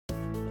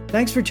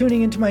Thanks for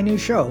tuning into my new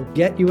show,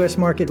 Get U.S.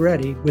 Market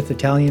Ready with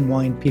Italian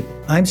Wine People.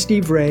 I'm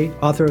Steve Ray,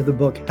 author of the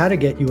book, How to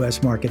Get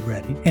U.S. Market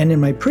Ready. And in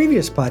my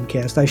previous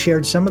podcast, I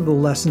shared some of the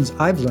lessons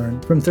I've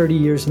learned from 30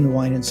 years in the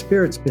wine and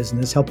spirits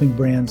business, helping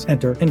brands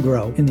enter and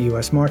grow in the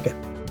U.S. market.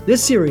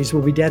 This series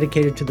will be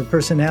dedicated to the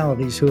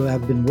personalities who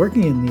have been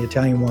working in the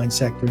Italian wine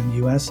sector in the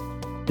U.S.,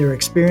 their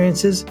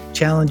experiences,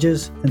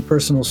 challenges, and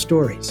personal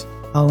stories.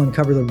 I'll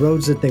uncover the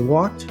roads that they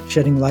walked,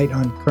 shedding light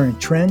on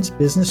current trends,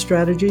 business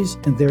strategies,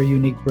 and their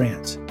unique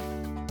brands.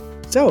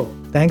 So,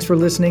 thanks for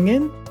listening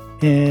in,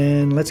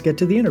 and let's get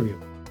to the interview.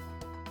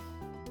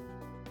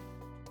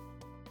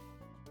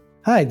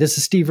 Hi, this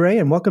is Steve Ray,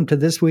 and welcome to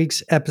this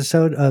week's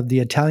episode of the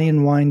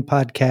Italian Wine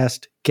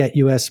Podcast, Get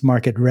U.S.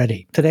 Market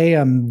Ready. Today,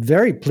 I'm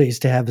very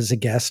pleased to have as a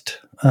guest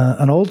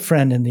an old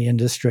friend in the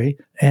industry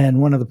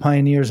and one of the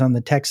pioneers on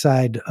the tech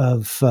side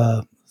of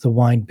the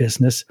wine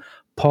business,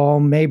 Paul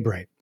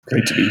Mabray.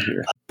 Great to be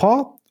here.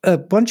 Paul, why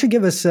don't you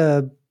give us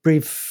a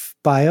brief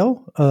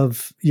bio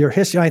of your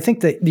history? I think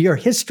that your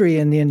history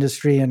in the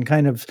industry and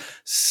kind of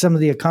some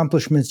of the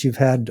accomplishments you've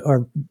had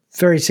are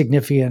very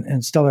significant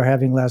and still are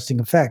having lasting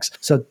effects.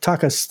 So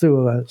talk us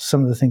through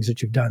some of the things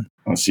that you've done.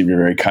 Well, Steve, you're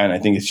very kind. I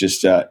think it's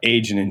just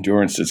age and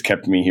endurance that's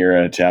kept me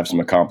here to have some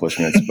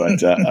accomplishments.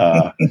 But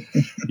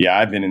yeah,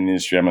 I've been in the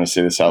industry. I'm going to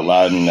say this out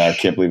loud, and I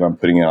can't believe I'm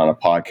putting it on a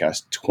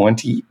podcast.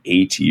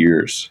 28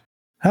 years.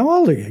 How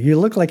old are you? You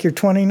look like you're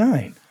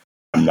 29.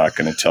 I'm not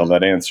going to tell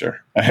that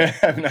answer.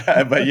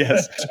 But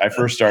yes, I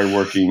first started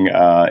working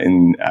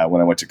when I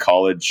went to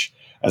college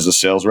as a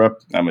sales rep.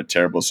 I'm a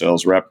terrible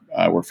sales rep.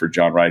 I worked for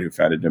John Wright, who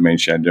founded Domaine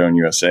Chandon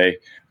USA.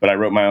 But I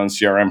wrote my own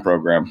CRM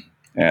program,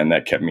 and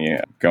that kept me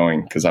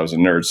going because I was a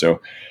nerd. So I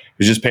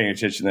was just paying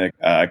attention to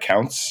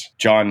accounts.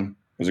 John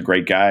was a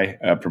great guy,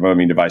 promoted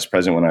me to vice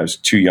president when I was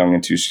too young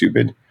and too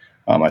stupid.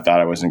 I thought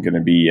I wasn't going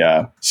to be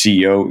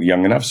CEO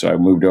young enough, so I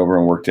moved over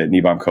and worked at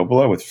Nebom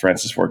Coppola with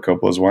Francis Ford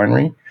Coppola's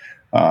winery.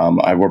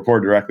 I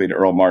report directly to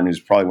Earl Martin, who's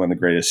probably one of the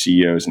greatest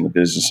CEOs in the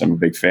business. I'm a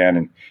big fan,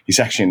 and he's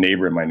actually a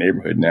neighbor in my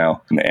neighborhood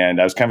now. And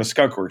I was kind of a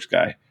skunkworks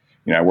guy.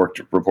 You know, I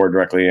reported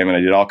directly to him, and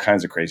I did all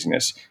kinds of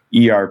craziness: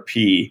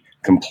 ERP,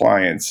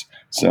 compliance,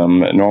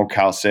 some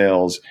NorCal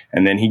sales,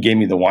 and then he gave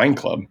me the wine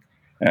club.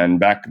 And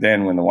back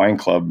then, when the wine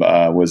club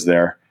was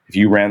there, if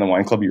you ran the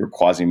wine club, you were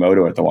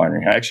Quasimodo at the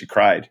winery. I actually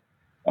cried,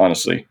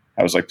 honestly.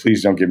 I was like,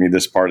 please don't give me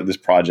this part of this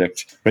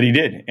project. But he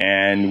did.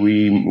 And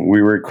we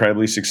were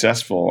incredibly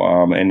successful.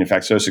 And in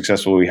fact, so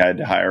successful, we had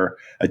to hire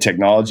a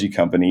technology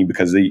company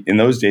because in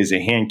those days,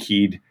 they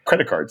hand-keyed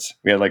credit cards.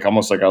 We had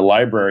almost like a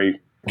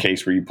library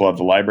case where you pull out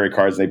the library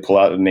cards, and they pull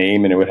out a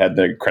name, and it would have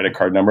the credit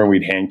card number.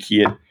 We'd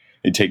hand-key it.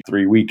 It'd take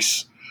 3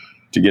 weeks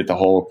to get the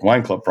whole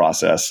wine club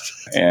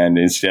processed. And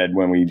instead,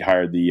 when we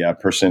hired a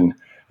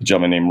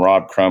gentleman named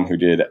Rob Crum, who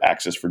did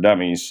Access for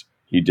Dummies,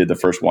 he did the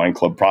first wine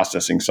club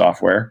processing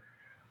software.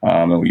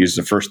 And we used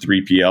the first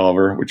 3PL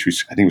ever, which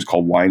I think was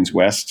called Wines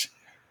West.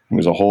 It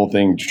was a whole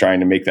thing trying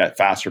to make that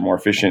faster, more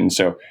efficient. And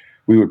so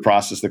we would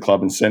process the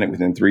club and send it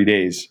within 3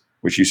 days,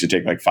 which used to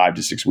take 5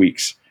 to 6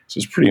 weeks. So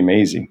it's pretty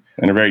amazing.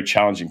 And a very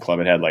challenging club.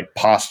 It had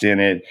pasta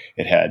in it.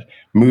 It had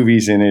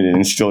movies in it,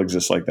 and it still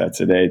exists like that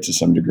today to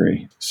some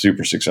degree.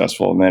 Super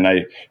successful. And then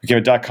I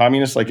became a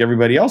 .communist like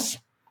everybody else.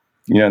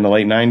 In the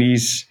late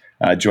 90s.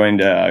 Joined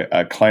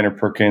a Kleiner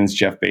Perkins,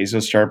 Jeff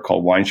Bezos startup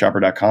called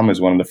WineShopper.com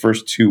as one of the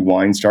first 2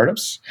 wine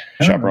startups.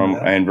 Shopper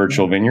and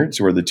Virtual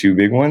Vineyards were the 2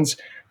 big ones.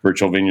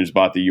 Virtual Vineyards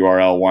bought the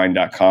URL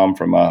wine.com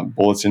from a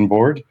bulletin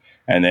board.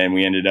 And then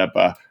we ended up,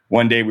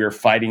 one day we were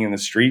fighting in the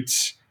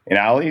streets in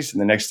alleys. And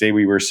the next day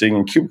we were sitting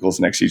in cubicles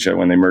next to each other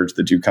when they merged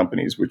the 2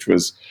 companies, which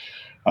was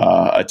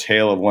a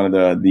tale of one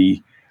of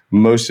the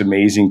most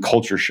amazing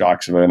culture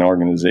shocks of an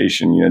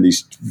organization.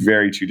 These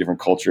very 2 different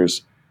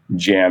cultures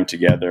jammed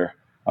together.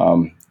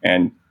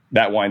 And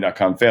that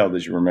wine.com failed,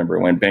 as you remember.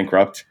 It went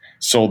bankrupt,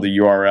 sold the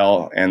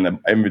URL and the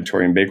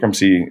inventory in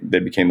bankruptcy. They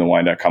became the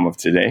wine.com of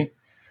today.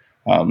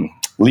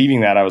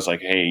 Leaving that, I was like,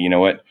 hey, you know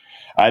what?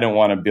 I don't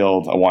want to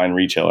build a wine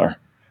retailer,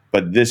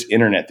 but this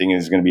internet thing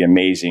is going to be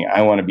amazing.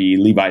 I want to be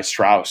Levi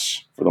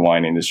Strauss for the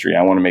wine industry.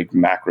 I want to make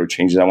macro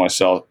changes. I want to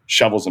sell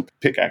shovels and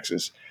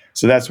pickaxes.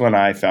 So that's when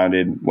I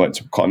founded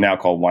what's now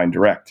called Wine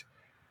Direct,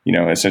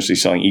 essentially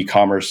selling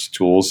e-commerce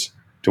tools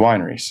to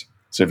wineries.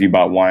 So if you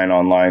bought wine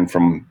online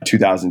from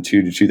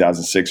 2002 to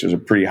 2006, there's a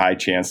pretty high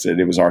chance that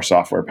it was our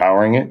software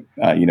powering it,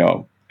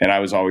 and I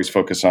was always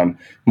focused on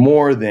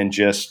more than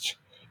just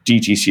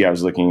DTC. I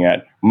was looking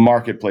at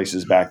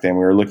marketplaces back then.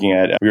 We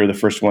were the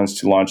first ones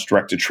to launch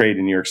direct to trade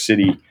in New York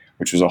City,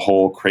 which was a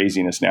whole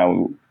craziness.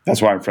 Now,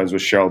 that's why I'm friends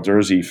with Cheryl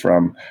Dursey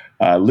from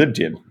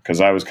LibDib, because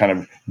I was kind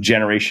of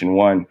generation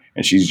 1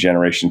 and she's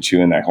generation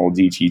 2 in that whole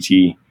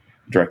DTT,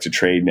 direct to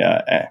trade.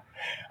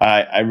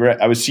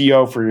 I was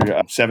CEO for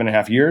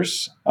 7.5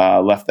 years,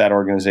 left that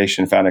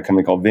organization, founded a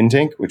company called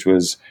Vintank, which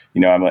was,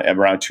 I'm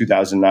around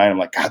 2009. I'm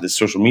like, God, this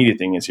social media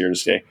thing is here to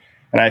stay.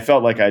 And I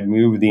felt like I'd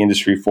moved the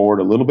industry forward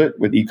a little bit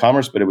with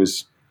e-commerce, but it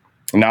was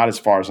not as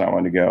far as I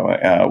wanted to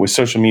go. With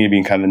social media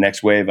being kind of the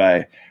next wave,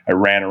 I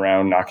ran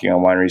around knocking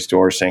on wineries'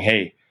 doors saying,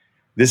 hey,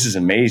 this is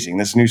amazing.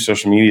 This new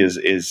social media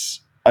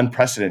is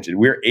unprecedented.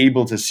 We're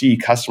able to see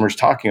customers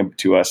talking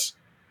to us.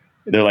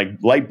 They're like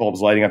light bulbs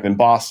lighting up in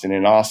Boston,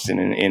 in Austin,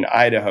 in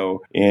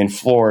Idaho, in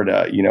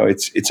Florida.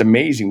 It's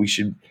amazing.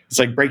 It's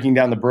like breaking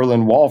down the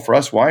Berlin Wall for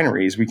us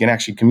wineries. We can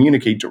actually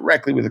communicate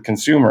directly with the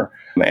consumer.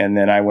 And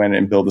then I went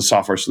and built a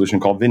software solution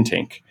called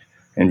Vintink.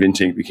 And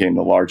Vintink became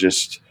the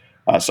largest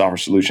software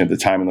solution at the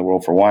time in the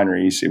world for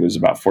wineries. It was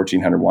about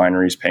 1,400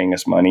 wineries paying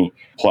us money,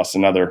 plus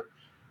another,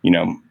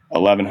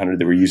 1,100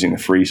 that were using the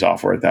free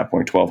software at that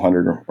point,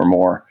 1,200 or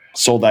more.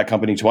 Sold that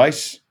company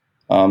twice.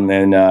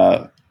 Then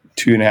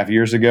 2.5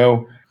 years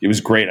ago, it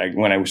was great.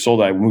 When I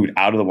sold it, I moved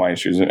out of the wine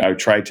industry. I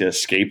tried to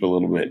escape a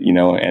little bit,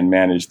 and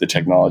manage the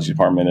technology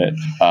department at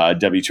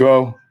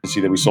W2O.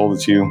 See that we sold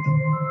it to.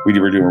 We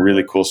were doing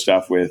really cool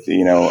stuff with,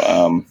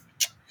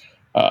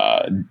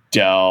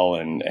 Dell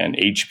and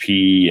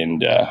HP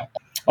and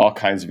all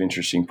kinds of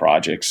interesting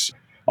projects.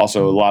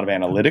 Also, a lot of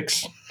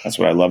analytics. That's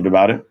what I loved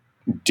about it.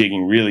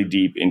 Digging really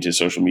deep into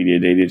social media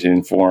data to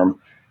inform,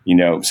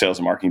 sales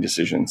and marketing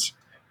decisions.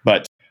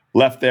 But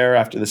left there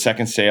after the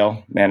second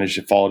sale, managed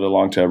to follow it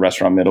along to a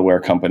restaurant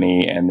middleware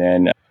company, and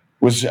then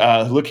was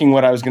looking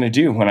what I was going to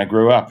do when I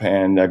grew up.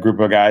 And a group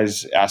of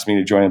guys asked me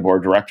to join the board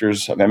of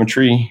directors of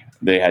Mabray.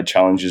 They had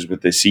challenges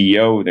with the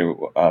CEO. They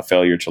were a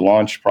failure to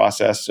launch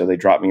process, so they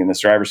dropped me in the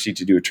driver's seat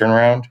to do a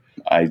turnaround.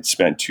 I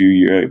spent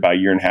about a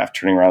year and a half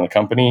turning around the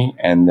company,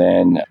 and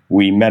then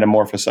we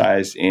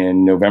metamorphosized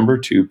in November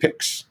to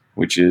Pix,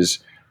 which is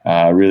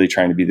really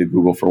trying to be the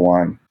Google for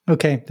wine.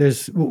 Okay,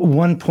 there's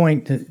one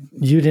point that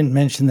you didn't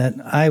mention that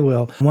I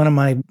will. One of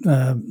my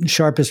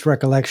sharpest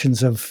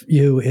recollections of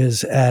you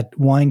is at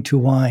Wine to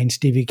Wine,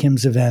 Stevie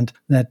Kim's event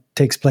that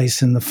takes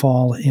place in the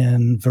fall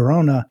in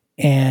Verona.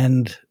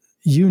 And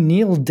you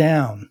kneeled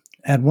down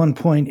at one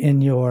point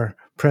in your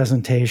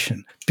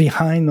presentation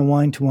behind the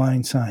Wine to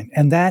Wine sign.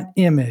 And that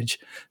image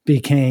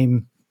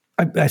became,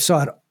 I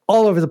saw it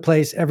all over the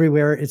place,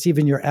 everywhere. It's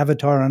even your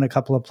avatar on a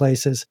couple of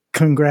places.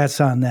 Congrats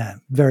on that.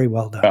 Very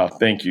well done. Oh,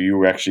 thank you. You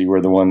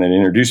were the one that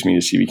introduced me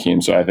to Stevie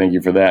Kim. So I thank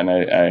you for that.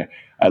 And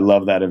I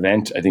love that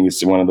event. I think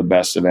it's one of the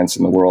best events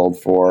in the world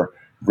for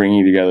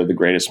bringing together the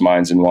greatest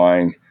minds in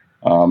wine.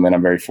 And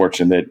I'm very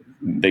fortunate that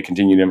they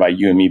continue to invite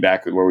you and me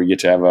back where we get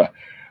to have a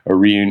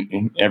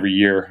reunion every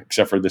year,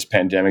 except for this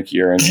pandemic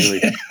year, and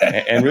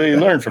really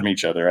learn from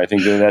each other. I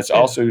think that's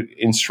also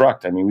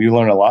instruct. I mean, we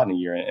learn a lot in a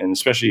year, and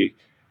especially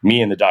me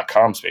in the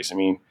 .com space. I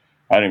mean,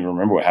 I don't even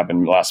remember what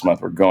happened last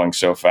month. We're going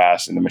so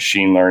fast, and the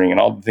machine learning and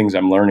all the things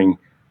I'm learning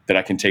that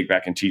I can take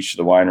back and teach to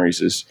the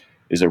wineries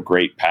is a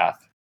great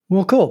path.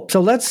 Well, cool.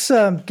 So let's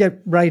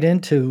get right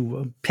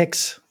into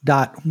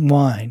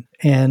Pix.wine.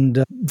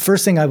 And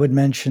first thing I would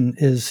mention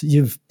is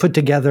you've put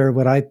together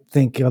what I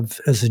think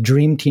of as a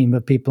dream team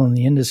of people in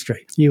the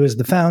industry. You as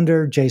the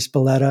founder, Jay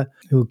Spalletta,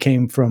 who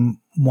came from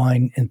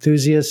Wine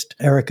Enthusiast,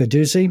 Erica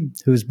Ducey,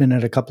 who's been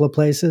at a couple of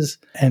places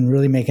and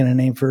really making a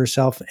name for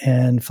herself,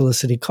 and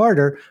Felicity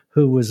Carter,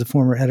 who was the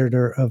former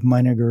editor of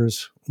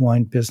Meininger's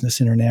Wine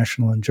Business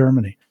International in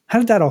Germany. How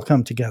did that all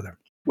come together?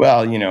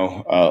 Well,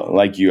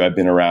 like you, I've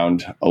been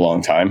around a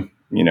long time,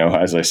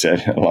 as I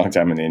said, a long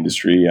time in the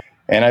industry.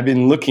 And I've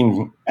been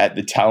looking at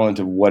the talent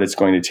of what it's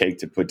going to take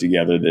to put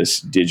together this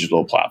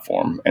digital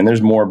platform. And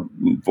there's more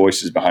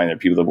voices behind it,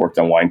 people that worked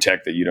on wine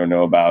tech that you don't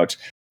know about.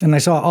 And I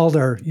saw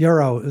Alder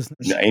Euro.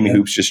 Amy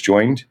Hoops just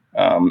joined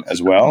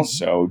as well.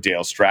 So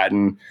Dale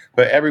Stratton.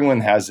 But everyone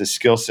has this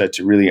skill set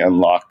to really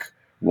unlock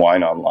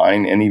wine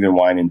online and even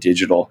wine in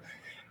digital.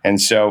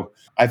 And so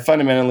I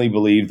fundamentally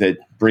believe that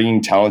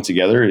bringing talent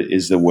together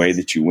is the way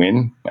that you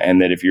win,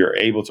 and that if you're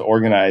able to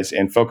organize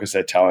and focus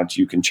that talent,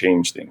 you can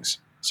change things.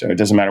 So it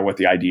doesn't matter what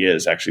the idea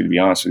is, actually, to be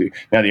honest with you.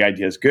 Now, the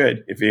idea is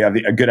good. If you have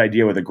a good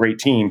idea with a great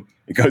team,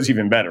 it goes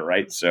even better,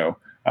 right? So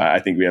I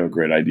think we have a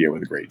great idea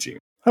with a great team.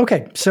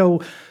 Okay.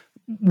 So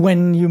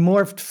when you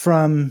morphed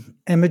from,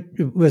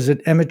 was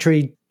it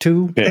Emetry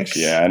to Pix?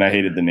 Yeah, and I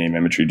hated the name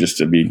Emetry just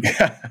to be,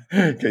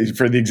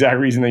 for the exact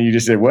reason that you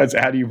just said,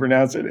 how do you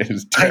pronounce it? It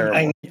was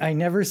terrible. I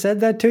never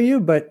said that to you,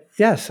 but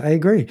yes, I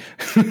agree.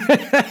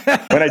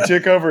 When I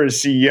took over as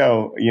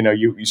CEO,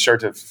 you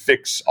start to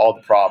fix all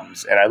the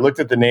problems. And I looked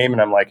at the name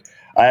and I'm like,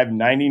 I have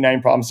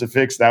 99 problems to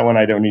fix. That one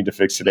I don't need to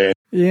fix today.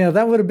 Yeah,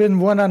 that would have been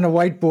one on the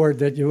whiteboard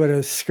that you would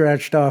have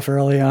scratched off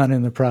early on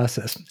in the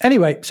process.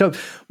 Anyway, so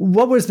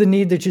what was the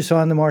need that you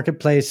saw in the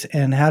marketplace,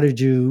 and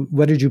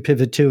what did you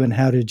pivot to, and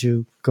how did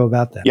you go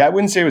about that? Yeah, I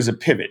wouldn't say it was a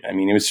pivot. I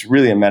mean, it was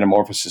really a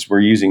metamorphosis.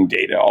 We're using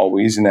data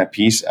always in that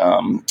piece.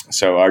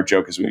 So our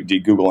joke is we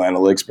did Google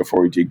Analytics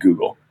before we did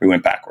Google. We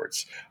went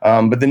backwards.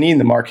 But the need in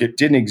the market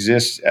didn't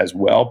exist as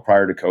well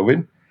prior to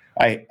COVID.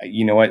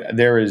 You know what?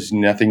 There is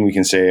nothing we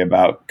can say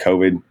about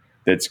COVID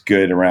that's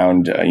good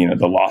around,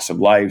 the loss of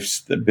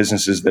lives, the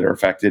businesses that are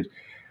affected.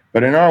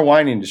 But in our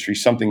wine industry,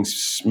 something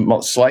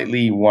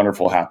slightly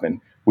wonderful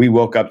happened. We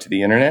woke up to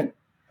the internet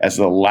as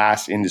the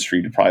last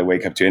industry to probably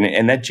wake up to,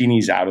 and that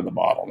genie's out of the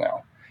bottle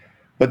now.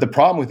 But the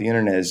problem with the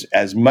internet is,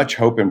 as much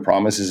hope and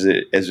promise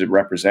as it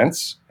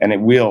represents, and it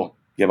will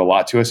give a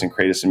lot to us and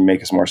create us and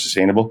make us more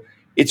sustainable,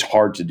 it's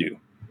hard to do.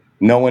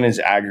 No one is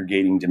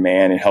aggregating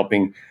demand and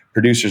helping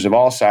producers of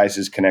all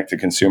sizes connect to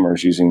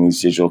consumers using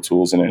these digital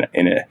tools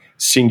in a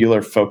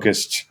singular,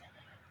 focused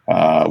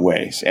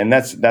ways. And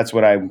that's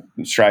what I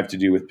strive to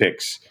do with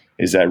Pix,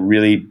 is that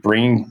really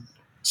bring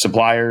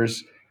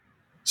suppliers,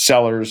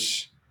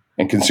 sellers,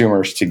 and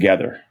consumers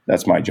together.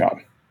 That's my job.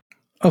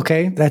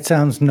 Okay, that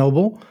sounds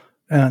noble.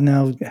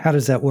 Now, how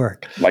does that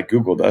work? Like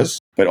Google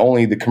does, but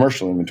only the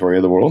commercial inventory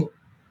of the world,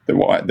 the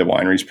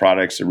wineries'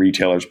 products, the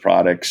retailers'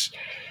 products,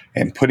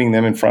 and putting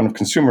them in front of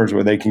consumers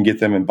where they can get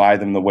them and buy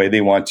them the way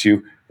they want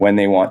to, when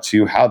they want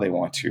to, how they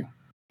want to.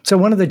 So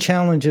one of the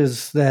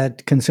challenges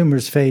that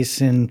consumers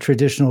face in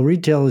traditional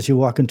retail is you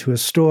walk into a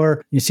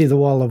store, you see the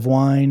wall of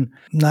wine,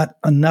 not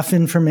enough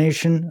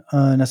information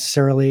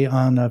necessarily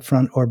on a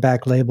front or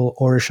back label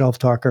or a shelf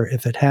talker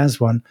if it has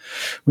one.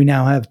 We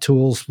now have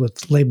tools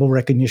with label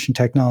recognition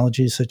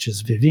technologies such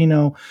as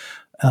Vivino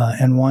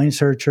and Wine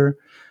Searcher.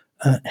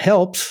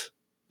 Helps,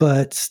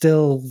 but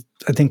still,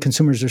 I think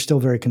consumers are still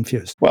very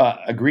confused. Well,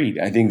 agreed.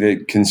 I think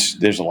that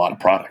there's a lot of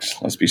products.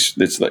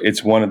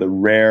 It's one of the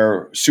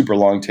rare super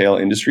long tail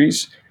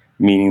industries,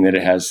 meaning that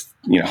it has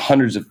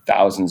hundreds of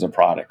thousands of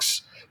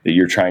products that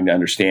you're trying to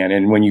understand.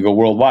 And when you go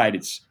worldwide,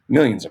 it's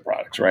millions of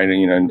products, right?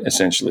 And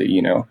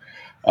essentially,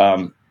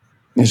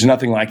 there's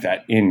nothing like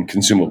that in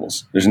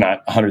consumables. There's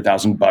not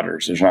 100,000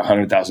 butters. There's not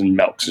 100,000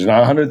 milks. There's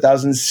not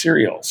 100,000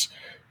 cereals.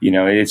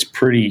 It's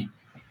pretty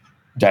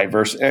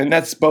diverse. And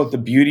that's both the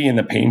beauty and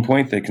the pain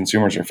point that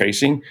consumers are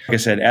facing. Like I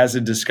said, as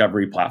a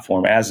discovery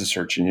platform, as a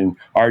search engine,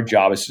 our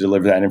job is to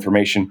deliver that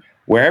information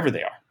wherever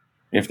they are.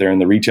 If they're in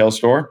the retail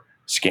store,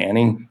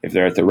 scanning, if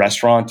they're at the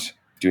restaurant,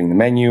 doing the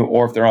menu,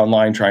 or if they're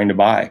online trying to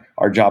buy,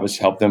 our job is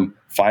to help them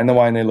find the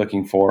wine they're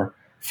looking for,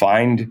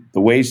 find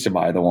the ways to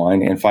buy the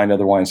wine, and find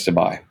other wines to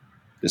buy.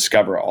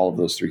 Discover all of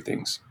those three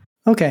things.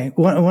 Okay.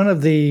 One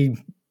of the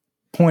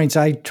points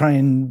I try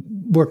and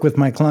work with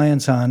my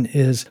clients on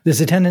is there's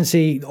a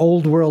tendency,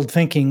 old world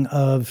thinking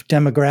of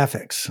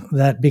demographics,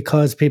 that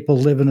because people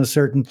live in a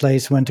certain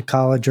place, went to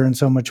college, earn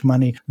so much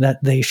money,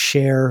 that they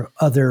share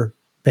other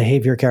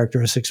behavior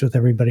characteristics with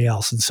everybody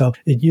else. And so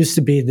it used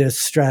to be this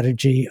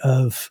strategy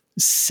of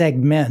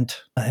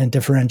segment and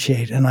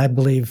differentiate. And I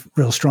believe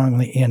real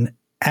strongly in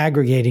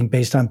aggregating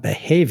based on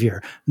behavior,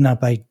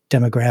 not by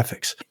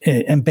demographics.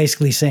 And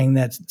basically saying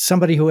that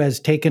somebody who has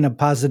taken a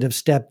positive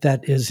step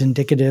that is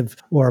indicative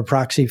or a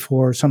proxy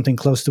for something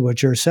close to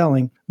what you're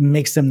selling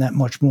makes them that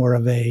much more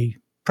of a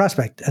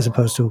prospect as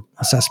opposed to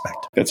a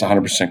suspect. That's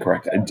 100%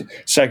 correct.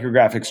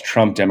 Psychographics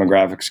trump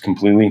demographics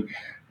completely.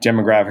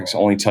 Demographics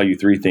only tell you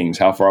three things: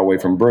 how far away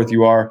from birth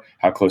you are,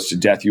 how close to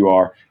death you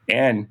are,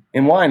 and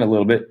in wine a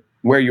little bit,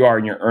 where you are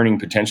in your earning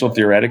potential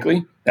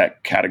theoretically.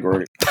 That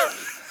category.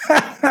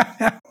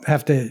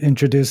 Have to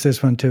introduce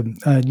this one too.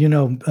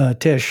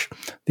 Tish,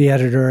 the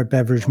editor at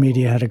Beverage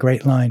Media, had a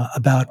great line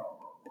about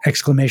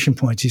exclamation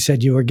points. He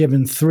said you were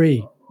given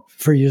 3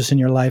 for use in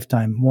your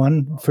lifetime: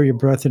 1 for your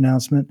birth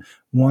announcement,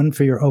 1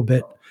 for your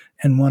obit,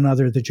 and 1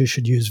 other that you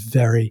should use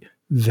very,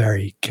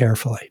 very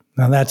carefully.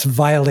 Now that's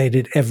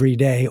violated every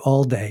day,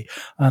 all day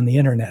on the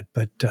internet.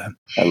 But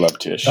I love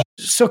Tish.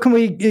 So can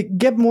we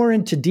get more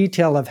into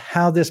detail of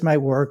how this might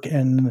work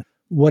and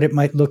what it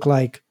might look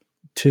like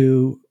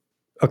to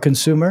a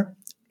consumer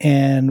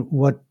and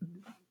what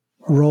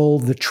role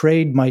the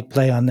trade might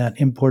play on that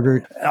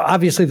importer?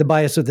 Obviously, the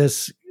bias of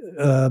this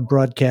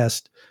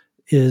broadcast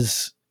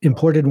is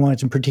imported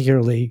wines, and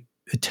particularly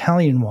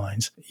Italian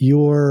wines.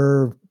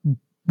 Your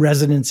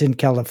residence in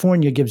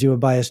California gives you a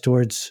bias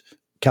towards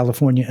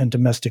California and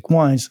domestic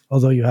wines,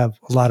 although you have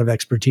a lot of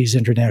expertise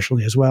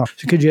internationally as well.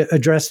 So could you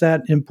address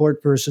that,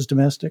 import versus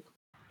domestic?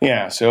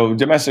 Yeah, so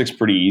domestic's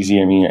pretty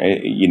easy. I mean,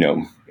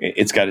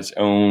 it's got its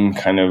own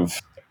kind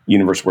of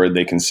universe where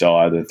they can sell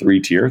either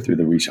 3-tier through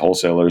the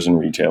wholesalers and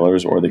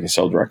retailers, or they can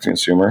sell direct to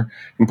consumer.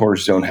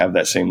 Importers don't have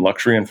that same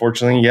luxury,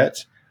 unfortunately,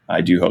 yet.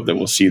 I do hope that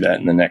we'll see that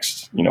in the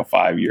next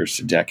 5 years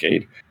to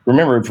decade.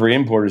 Remember, for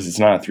importers, it's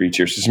not a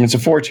 3-tier system; it's a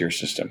 4-tier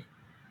system.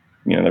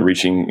 They're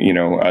reaching.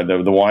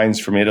 The wines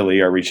from Italy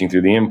are reaching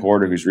through the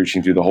importer, who's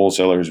reaching through the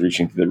wholesaler, who's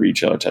reaching through the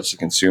retailer, touch the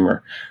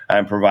consumer.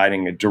 I'm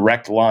providing a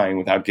direct line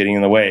without getting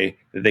in the way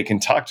that they can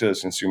talk to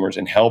those consumers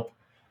and help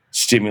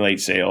stimulate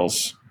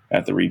sales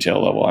at the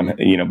retail level.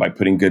 By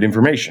putting good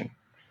information,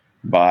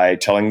 by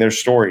telling their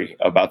story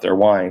about their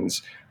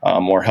wines,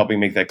 or helping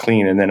make that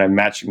clean, and then I'm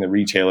matching the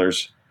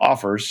retailer's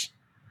offers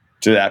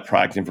to that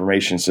product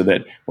information, so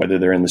that whether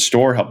they're in the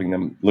store helping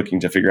them looking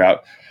to figure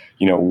out,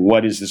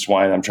 what is this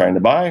wine I'm trying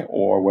to buy,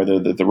 or whether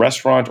they're at the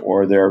restaurant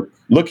or they're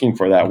looking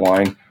for that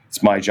wine,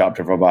 it's my job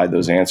to provide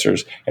those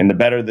answers. And the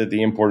better that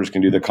the importers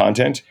can do the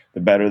content,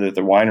 the better that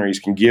the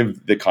wineries can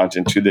give the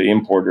content to the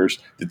importers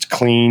that's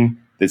clean,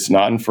 that's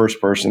not in first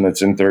person,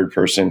 that's in third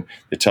person,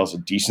 that tells a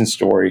decent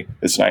story,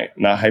 that's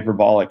not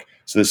hyperbolic,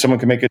 so that someone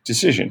can make a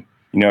decision.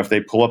 If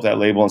they pull up that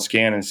label and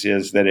scan and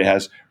says that it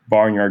has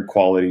barnyard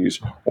qualities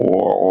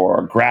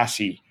or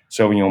grassy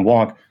Sauvignon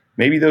Blanc,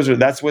 maybe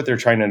that's what they're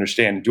trying to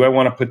understand. Do I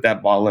want to put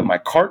that bottle in my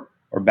cart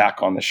or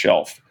back on the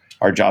shelf?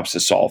 Our job's to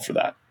solve for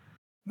that.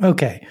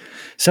 Okay.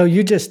 So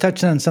you just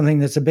touched on something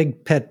that's a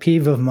big pet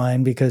peeve of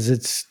mine because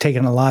it's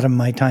taken a lot of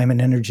my time and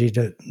energy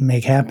to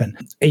make happen.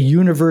 A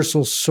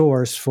universal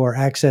source for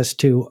access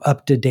to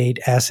up-to-date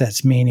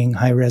assets, meaning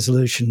high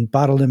resolution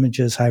bottle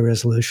images, high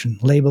resolution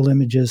label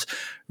images,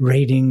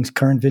 ratings,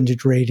 current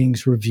vintage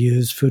ratings,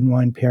 reviews, food and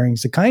wine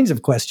pairings, the kinds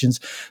of questions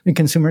that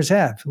consumers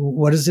have.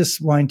 What does this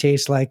wine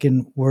taste like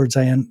in words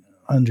I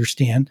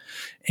understand,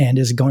 and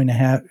is going to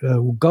have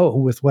go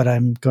with what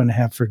I'm going to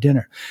have for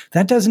dinner?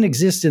 That doesn't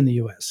exist in the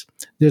U.S.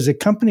 There's a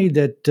company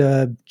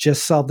that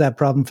just solved that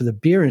problem for the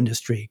beer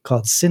industry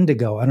called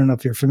Syndigo. I don't know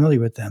if you're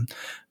familiar with them.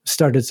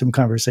 Started some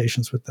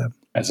conversations with them.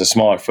 Has a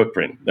smaller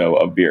footprint, though,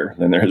 of beer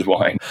than there is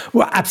wine.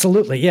 Well,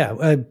 absolutely,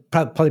 yeah.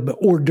 Probably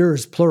hors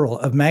d'oeuvres, plural,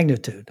 of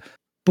magnitude.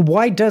 But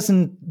why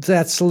doesn't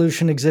that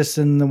solution exist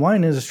in the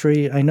wine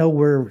industry? I know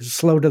we're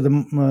slow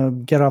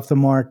to get off the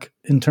mark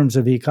in terms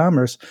of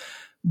e-commerce,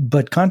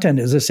 but content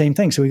is the same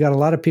thing. So we got a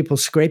lot of people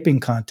scraping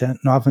content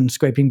and often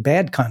scraping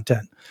bad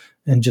content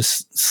and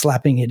just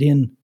slapping it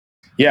in.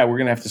 Yeah, we're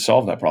going to have to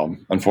solve that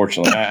problem,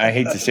 unfortunately. I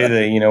hate to say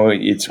that,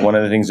 it's one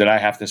of the things that I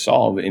have to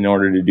solve in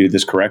order to do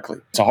this correctly.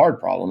 It's a hard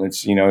problem.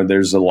 It's,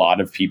 there's a lot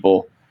of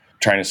people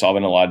trying to solve it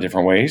in a lot of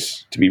different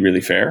ways, to be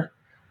really fair.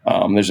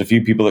 There's a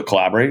few people that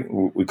collaborate.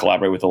 We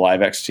collaborate with the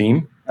LiveX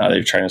team.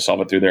 They're trying to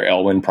solve it through their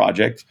Elwyn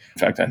project. In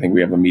fact, I think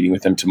we have a meeting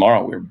with them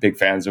tomorrow. We're big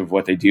fans of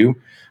what they do.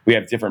 We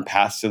have different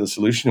paths to the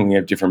solution, and we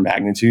have different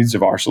magnitudes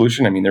of our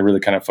solution. I mean, they're really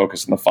kind of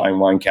focused on the fine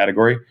wine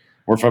category.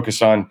 We're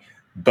focused on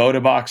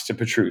Boda Box to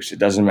Petrus. It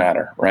doesn't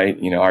matter, right?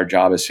 Our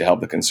job is to help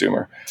the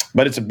consumer.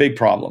 But it's a big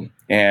problem.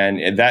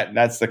 And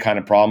that's the kind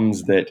of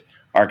problems that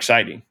are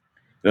exciting.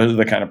 Those are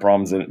the kind of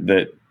problems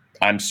that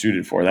I'm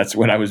suited for. That's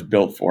what I was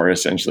built for,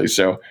 essentially.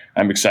 So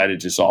I'm excited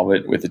to solve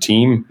it with the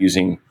team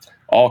using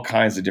all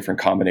kinds of different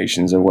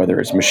combinations of whether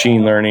it's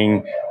machine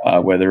learning,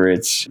 whether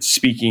it's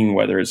speaking,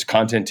 whether it's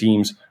content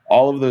teams.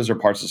 All of those are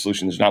parts of the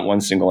solution. There's not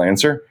one single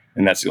answer,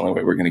 and that's the only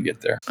way we're going to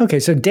get there. Okay,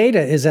 so data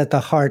is at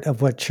the heart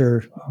of what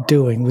you're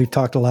doing. We've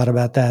talked a lot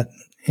about that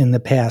in the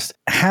past.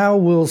 How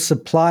will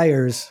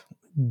suppliers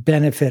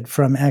benefit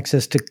from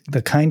access to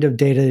the kind of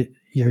data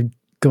you're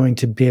going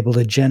to be able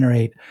to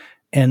generate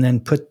and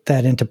then put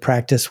that into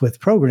practice with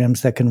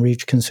programs that can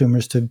reach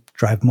consumers to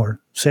drive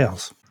more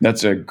sales?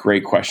 That's a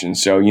great question.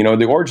 So,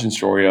 the origin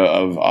story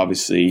of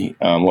obviously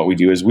what we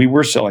do is we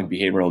were selling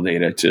behavioral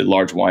data to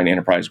large wine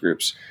enterprise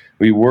groups.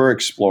 We were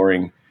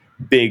exploring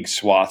big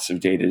swaths of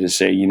data to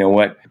say,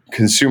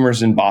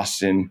 consumers in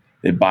Boston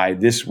that buy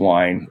this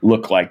wine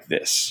look like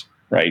this,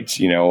 right?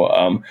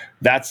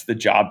 That's the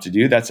job to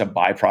do. That's a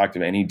byproduct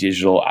of any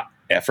digital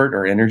effort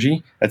or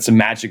energy. That's the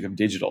magic of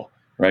digital,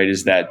 right?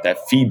 Is that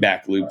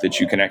feedback loop that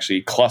you can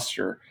actually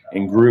cluster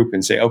and group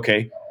and say,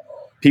 okay,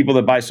 people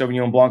that buy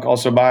Sauvignon Blanc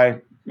also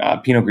buy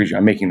Pinot Grigio.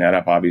 I'm making that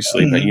up,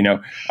 obviously,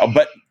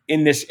 but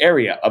in this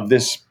area of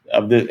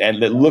and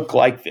that look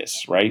like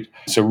this, right?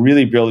 So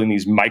really building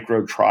these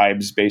micro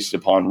tribes based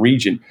upon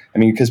region. I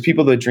mean, because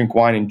people that drink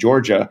wine in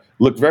Georgia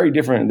look very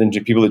different than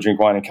people that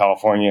drink wine in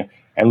California,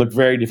 and look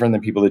very different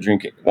than people that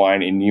drink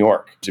wine in New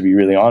York, to be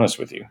really honest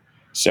with you.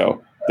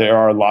 So there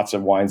are lots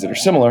of wines that are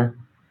similar,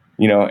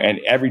 and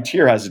every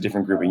tier has a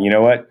different grouping. You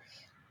know what?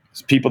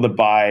 People that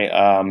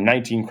buy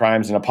 19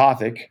 Crimes and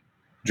Apothic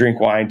drink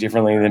wine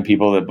differently than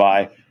people that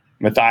buy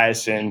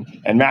Matthias and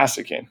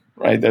Massican,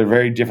 right? They're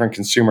very different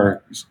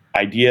consumer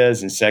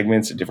ideas and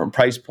segments at different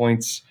price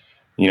points.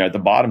 At the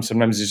bottom,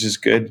 sometimes it's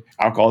just good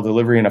alcohol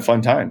delivery and a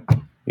fun time.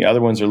 The other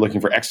ones are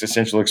looking for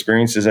existential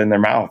experiences in their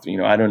mouth.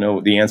 I don't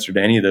know the answer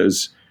to any of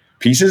those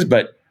pieces,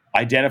 but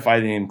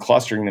identifying them,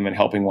 clustering them, and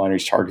helping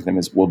wineries target them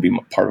will be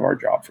part of our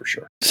job for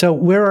sure. So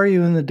where are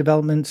you in the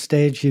development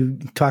stage? You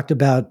talked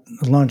about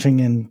launching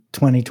in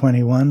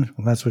 2021.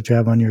 Well, that's what you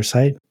have on your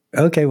site.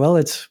 Okay, well,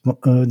 it's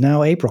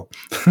now April.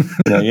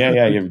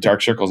 Yeah. You have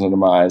dark circles under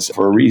my eyes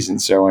for a reason.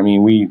 So, I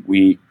mean,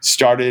 we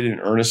started in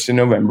earnest in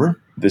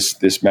November,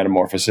 this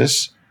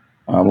metamorphosis.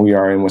 We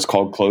are in what's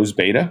called closed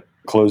beta.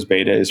 Closed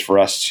beta is for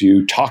us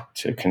to talk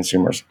to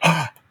consumers.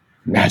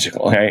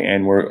 Magical, okay?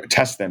 And we're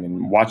test them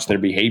and watch their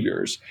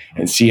behaviors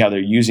and see how they're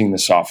using the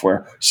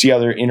software, see how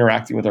they're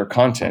interacting with our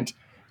content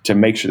to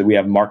make sure that we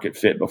have market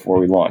fit before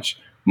we launch.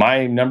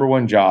 My number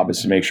one job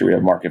is to make sure we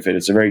have market fit.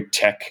 It's a very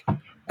tech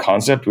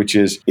concept, which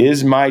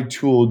is my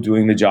tool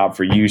doing the job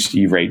for you,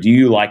 Steve Ray? Do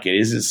you like it?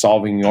 Is it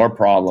solving your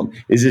problem?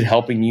 Is it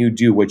helping you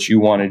do what you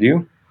want to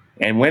do?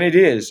 And when it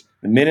is,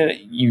 the minute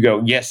you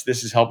go, yes,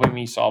 this is helping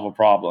me solve a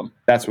problem,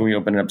 that's when we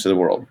open it up to the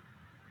world.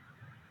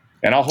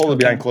 And I'll hold it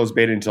behind closed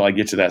beta until I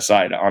get to that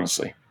side,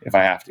 honestly, if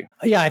I have to.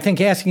 Yeah, I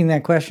think asking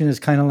that question is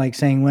kind of like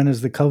saying, when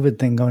is the COVID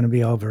thing going to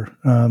be over?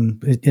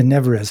 It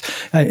never is.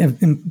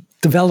 In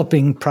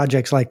developing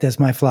projects like this,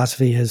 my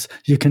philosophy is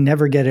you can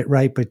never get it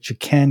right, but you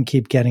can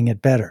keep getting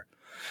it better.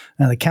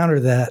 Now, the counter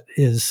to that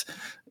is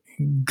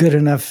good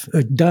enough,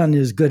 done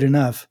is good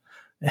enough.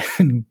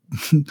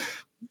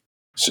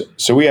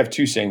 So we have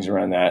two sayings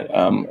around that.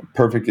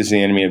 Perfect is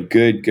the enemy of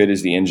good. Good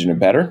is the engine of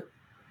better.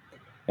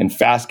 And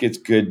fast gets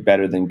good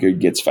better than good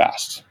gets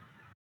fast.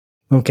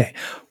 Okay.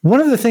 One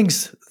of the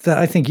things that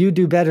I think you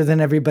do better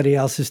than everybody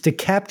else is to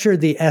capture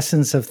the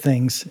essence of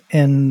things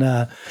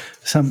in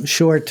some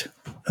short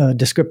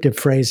descriptive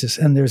phrases.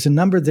 And there's a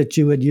number that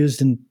you had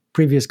used in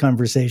previous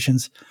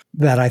conversations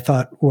that I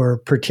thought were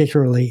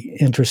particularly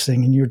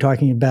interesting. And you were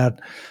talking about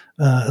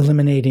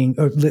eliminating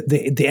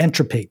the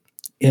entropy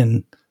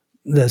in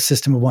the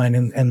system of wine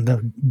and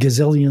the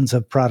gazillions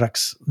of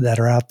products that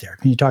are out there.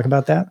 Can you talk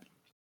about that?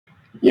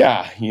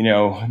 Yeah,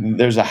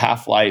 there's a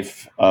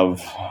half-life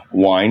of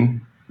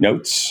wine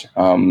notes,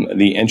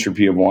 the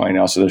entropy of wine.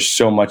 Also, there's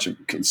so much,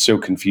 it's so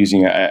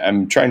confusing.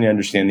 I'm trying to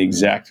understand the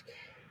exact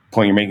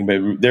point you're making,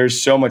 but there's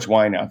so much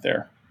wine out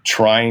there.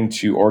 Trying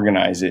to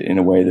organize it in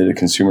a way that a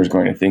consumer is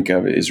going to think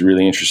of is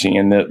really interesting.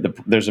 And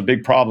there's a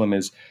big problem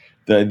is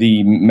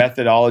the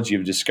methodology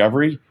of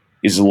discovery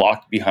is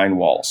locked behind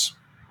walls.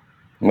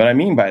 What I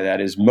mean by that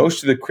is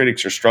most of the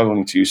critics are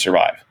struggling to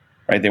survive,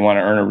 right? They want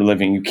to earn a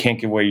living. You can't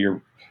give away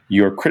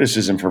your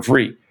criticism for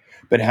free.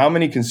 But how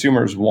many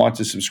consumers want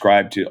to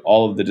subscribe to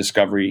all of the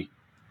discovery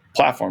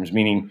platforms,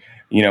 meaning,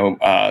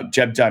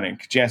 Jeb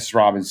Dunnick, Jancis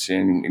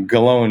Robinson,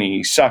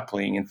 Galoni,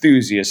 Suckling,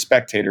 Enthusiast,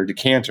 Spectator,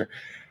 Decanter.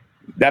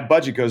 That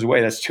budget goes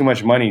away. That's too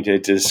much money to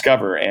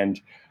discover. And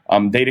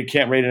they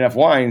can't rate enough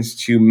wines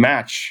to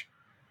match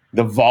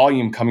the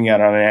volume coming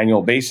out on an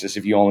annual basis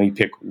if you only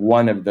pick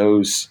one of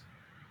those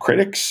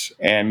critics,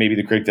 and maybe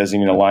the critic doesn't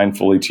even align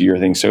fully to your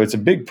thing. So it's a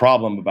big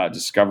problem about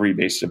discovery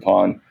based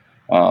upon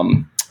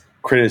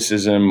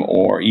criticism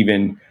or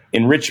even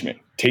enrichment,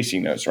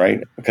 tasting notes, right?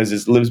 Because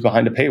it lives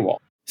behind a paywall.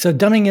 So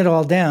dumbing it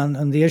all down,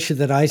 and the issue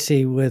that I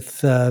see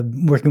with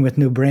working with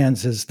new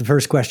brands is the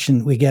first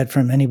question we get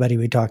from anybody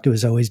we talk to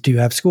is always, do you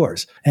have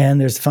scores? And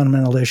there's the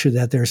fundamental issue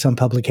that there are some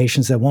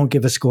publications that won't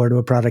give a score to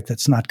a product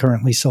that's not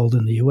currently sold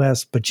in the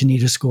US, but you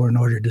need a score in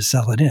order to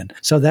sell it in.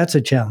 So that's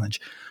a challenge.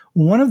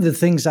 One of the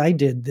things I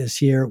did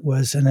this year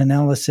was an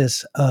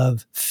analysis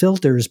of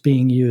filters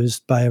being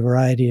used by a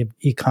variety of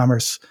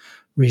e-commerce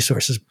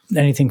resources,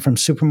 anything from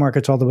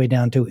supermarkets all the way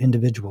down to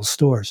individual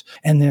stores.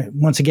 And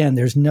once again,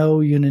 there's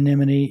no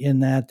unanimity in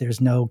that. There's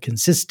no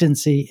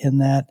consistency in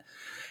that.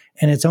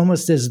 And it's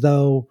almost as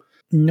though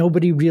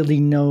nobody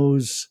really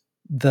knows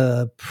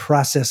the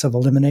process of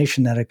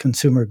elimination that a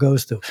consumer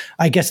goes through.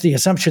 I guess the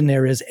assumption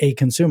there is a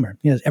consumer.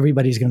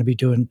 Everybody's going to be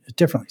doing it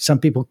differently. Some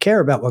people care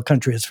about what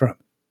country it's from.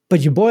 But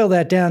you boil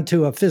that down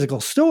to a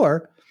physical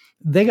store,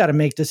 they got to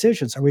make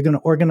decisions. Are we going to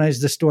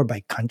organize the store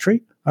by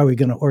country? Are we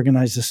going to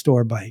organize the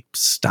store by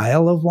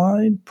style of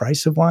wine,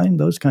 price of wine,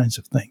 those kinds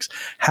of things?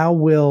 How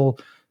will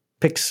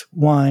Pix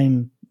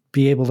Wine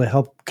be able to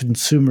help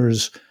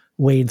consumers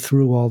wade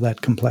through all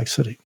that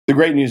complexity? The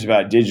great news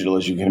about digital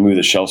is you can move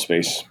the shelf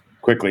space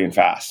quickly and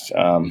fast,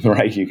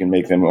 right? You can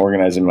make them,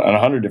 organize them in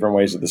 100 different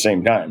ways at the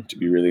same time, to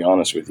be really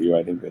honest with you.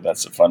 I think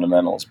that's the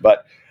fundamentals.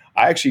 But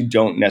I actually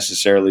don't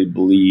necessarily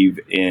believe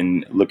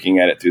in looking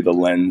at it through the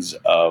lens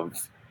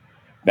of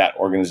that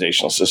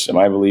organizational system.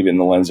 I believe in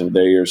the lens of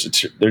there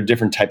are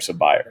different types of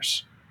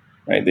buyers,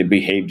 right? They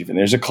behave different.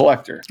 There's a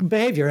collector.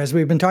 Behavior, as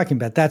we've been talking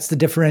about, that's the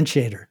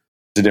differentiator.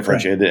 It's a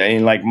differentiator. Right.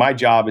 And like my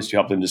job is to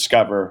help them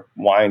discover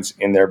wines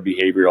in their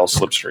behavioral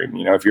slipstream.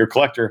 If you're a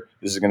collector,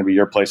 this is going to be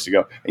your place to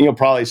go. And you'll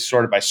probably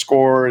sort it by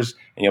scores,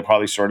 and you'll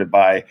probably sort it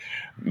by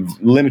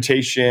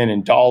limitation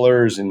and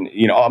dollars and,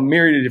 a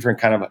myriad of different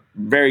kind of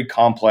very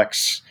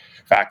complex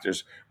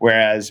factors.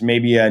 Whereas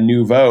maybe a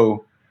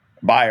nouveau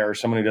buyer,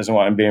 someone who doesn't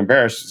want to be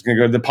embarrassed, is going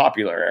to go to the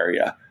popular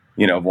area,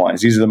 of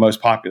wines. These are the most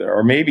popular.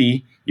 Or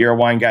maybe you're a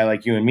wine guy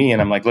like you and me,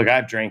 and I'm like, look,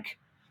 I've drank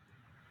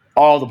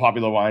all the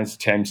popular wines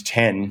times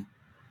 10.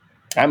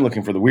 I'm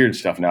looking for the weird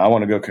stuff now. I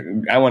want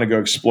to go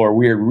explore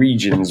weird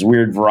regions,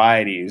 weird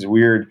varieties,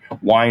 weird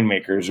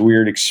winemakers,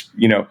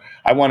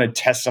 I want to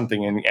test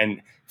something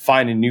and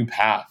find a new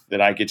path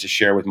that I get to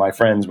share with my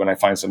friends when I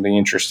find something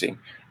interesting,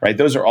 right?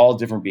 Those are all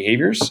different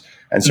behaviors.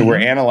 And so we're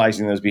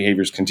analyzing those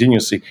behaviors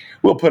continuously.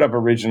 We'll put up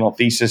original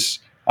thesis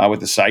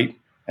with the site,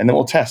 and then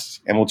we'll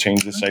test and we'll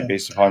change the site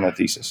based upon that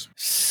thesis.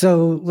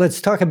 So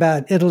let's talk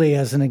about Italy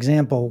as an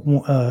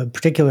example, a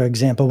particular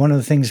example. One of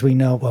the things we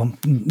know, well,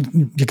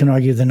 you can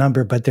argue the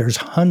number, but there's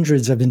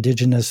hundreds of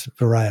indigenous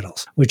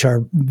varietals, which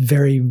are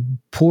very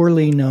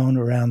poorly known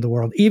around the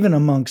world, even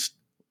amongst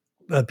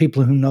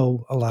people who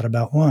know a lot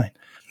about wine.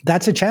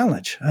 That's a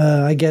challenge.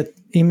 I get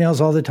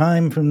emails all the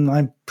time from,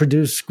 I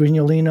produce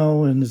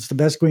Grignolino and it's the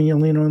best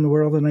Grignolino in the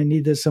world and I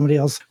need this. Somebody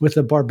else with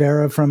a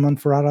Barbera from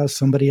Monferrato,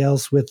 somebody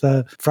else with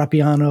a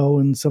Frappiano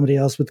and somebody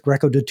else with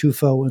Greco di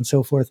Tufo and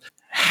so forth.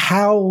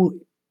 How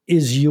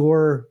is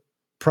your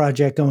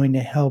project going to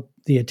help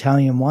the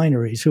Italian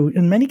wineries, who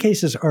in many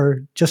cases are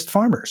just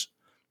farmers?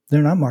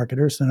 They're not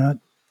marketers. They're not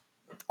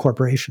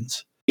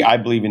corporations. I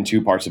believe in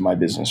two parts of my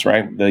business,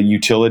 right? The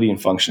utility and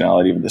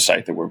functionality of the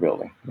site that we're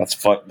building. That's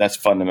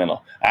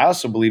fundamental. I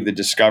also believe that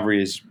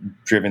discovery is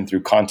driven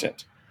through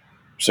content.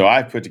 So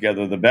I've put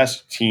together the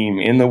best team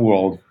in the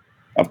world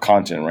of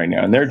content right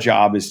now. And their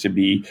job is to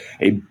be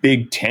a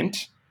big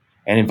tent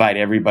and invite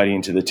everybody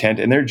into the tent.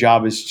 And their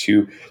job is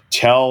to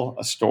tell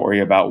a story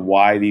about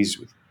why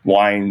these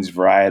wines,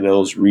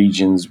 varietals,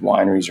 regions,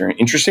 wineries are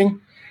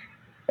interesting,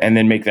 and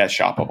then make that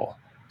shoppable.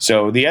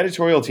 So the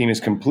editorial team is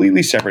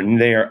completely separate, and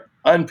they are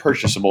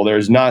unpurchasable. There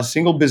is not a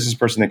single business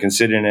person that can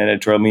sit in an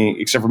editorial meeting,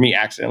 except for me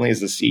accidentally as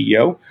the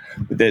CEO.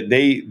 That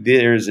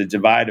there's a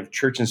divide of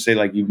church and state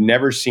like you've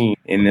never seen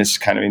in this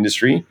kind of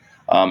industry.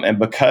 And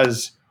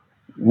because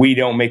we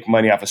don't make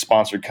money off of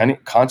sponsored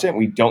content,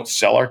 we don't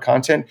sell our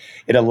content,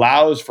 it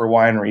allows for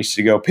wineries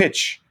to go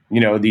pitch,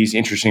 these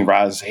interesting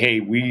varietals. Hey,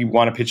 we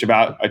want to pitch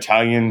about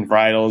Italian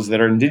varietals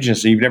that are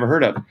indigenous that you've never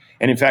heard of.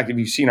 And in fact, if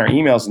you've seen our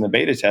emails in the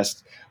beta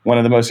test, one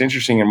of the most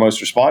interesting and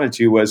most responded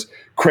to was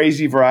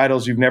crazy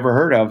varietals you've never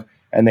heard of.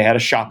 And they had a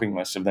shopping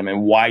list of them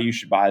and why you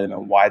should buy them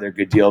and why they're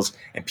good deals.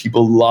 And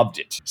people loved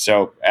it.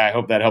 So I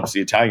hope that helps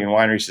the Italian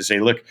wineries to say,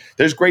 look,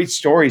 there's great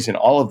stories in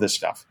all of this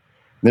stuff.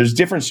 There's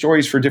different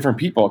stories for different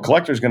people. A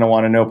collector's going to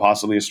want to know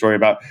possibly a story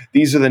about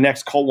these are the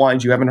next cult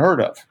wines you haven't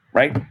heard of,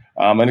 right?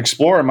 An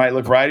explorer might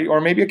look variety, or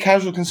maybe a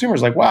casual consumer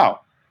is like, wow,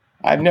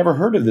 I've never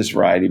heard of this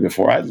variety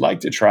before. I'd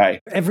like to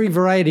try. Every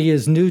variety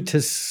is new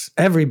to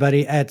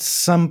everybody at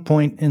some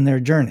point in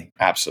their journey.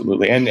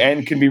 Absolutely.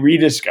 And can be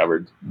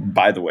rediscovered,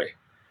 by the way,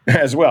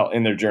 as well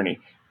in their journey.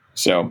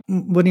 So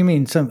what do you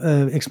mean?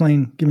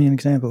 Explain, give me an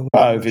example.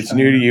 If it's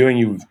new to you and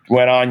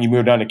you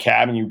moved on to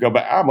cab and you go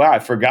back, oh, wow, I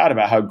forgot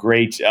about how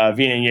great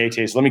Viognier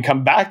tastes. Let me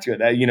come back to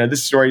it.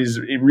 This story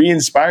it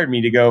re-inspired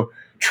me to go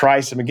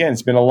try some again.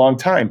 It's been a long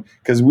time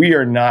because we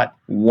are not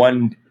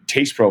one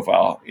taste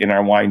profile in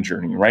our wine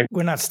journey, right?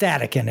 We're not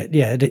static in it.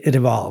 Yeah, it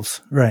evolves.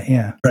 Right,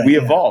 yeah. Right, we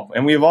evolve,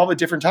 and we evolve at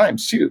different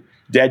times too.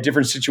 At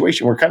different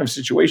situation. We're kind of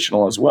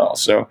situational as well.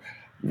 So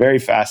very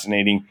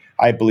fascinating.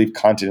 I believe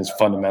content is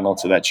fundamental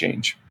to that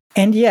change.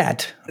 And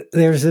yet,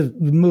 there's a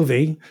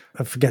movie,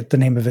 I forget the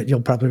name of it,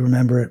 you'll probably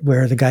remember it,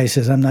 where the guy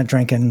says, I'm not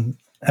drinking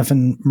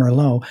effing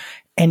Merlot.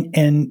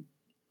 And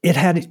it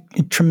had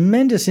a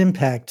tremendous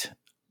impact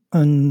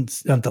on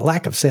the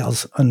lack of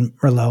sales on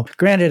Merlot.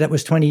 Granted, it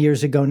was 20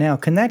 years ago now.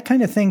 Can that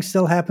kind of thing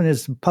still happen?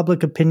 Is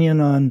public opinion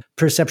on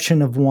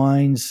perception of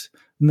wines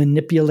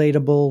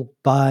manipulatable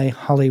by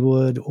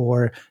Hollywood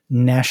or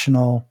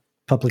national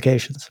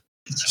publications?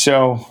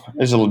 So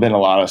there's been a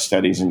lot of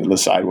studies into the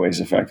sideways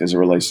effect as it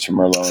relates to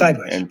Merlot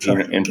and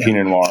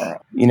Pinot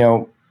Noir.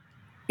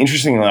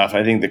 Interestingly enough,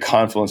 I think the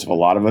confluence of a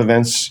lot of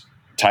events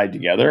tied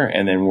together,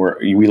 and then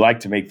we like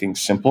to make things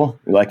simple.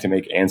 We like to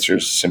make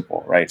answers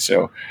simple, right?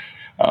 So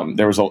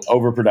there was an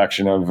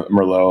overproduction of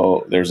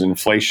Merlot. There's an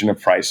inflation of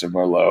price of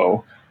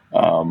Merlot.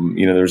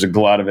 There's a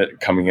glut of it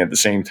coming at the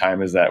same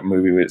time as that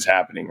movie was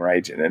happening,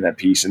 right? And then that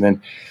piece. And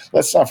then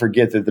let's not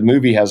forget that the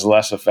movie has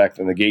less effect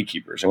than the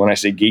gatekeepers. And when I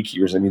say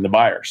gatekeepers, I mean the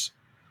buyers.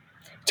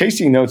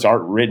 Tasting notes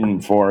aren't written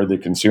for the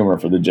consumer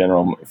for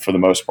the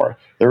most part.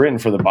 They're written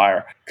for the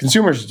buyer.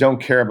 Consumers don't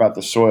care about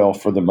the soil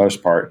for the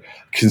most part.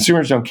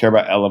 Consumers don't care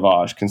about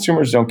élevage.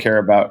 Consumers don't care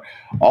about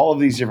all of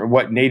these different,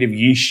 what native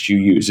yeast you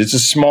use. It's a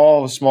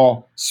small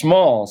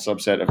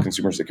subset of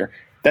consumers that care.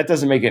 That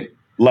doesn't make it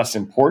less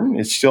important.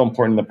 It's still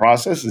important in the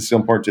process. It's still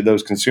important to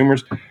those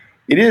consumers.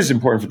 It is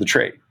important for the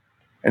trade.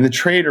 And the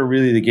trade are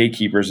really the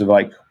gatekeepers of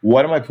like,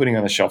 what am I putting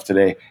on the shelf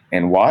today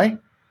and why?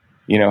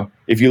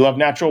 If you love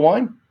natural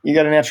wine, you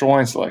got a natural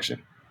wine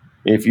selection.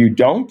 If you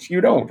don't,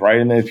 you don't, right?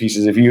 And then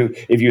pieces. If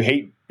you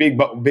hate big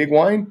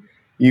wine,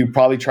 you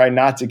probably try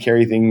not to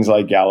carry things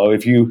like Gallo.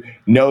 If you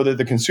know that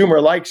the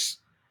consumer likes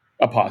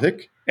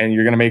Apothic and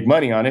you're going to make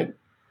money on it,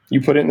 you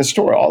put it in the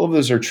store. All of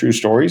those are true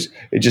stories.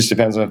 It just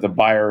depends on if the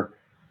buyer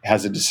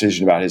has a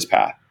decision about his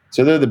path.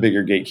 So they're the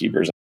bigger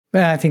gatekeepers.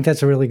 I think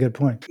that's a really good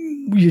point.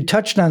 You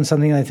touched on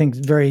something I think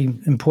is very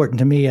important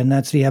to me, and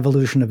that's the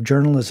evolution of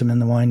journalism in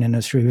the wine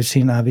industry. We've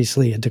seen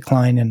obviously a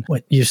decline in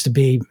what used to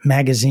be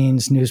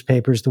magazines,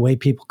 newspapers, the way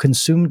people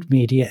consumed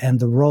media, and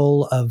the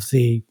role of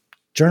the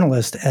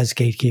journalist as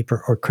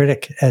gatekeeper or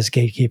critic as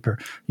gatekeeper.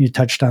 You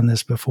touched on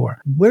this before.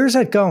 Where's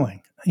that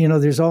going?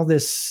 There's all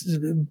this,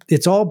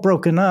 it's all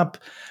broken up.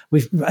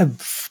 10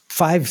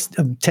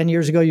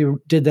 years ago, you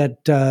did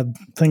that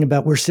thing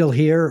about We're Still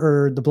Here,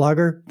 or the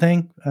blogger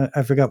thing.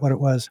 I forgot what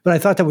it was. But I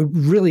thought that was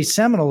really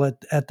seminal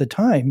at the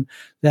time,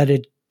 that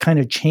it kind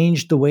of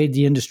changed the way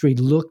the industry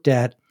looked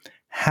at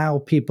how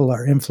people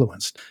are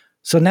influenced.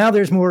 So now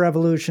there's more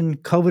evolution.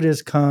 COVID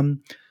has come.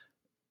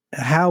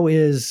 How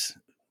is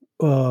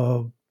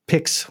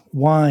Pick's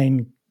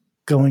wine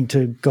going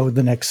to go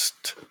the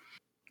next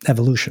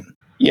evolution?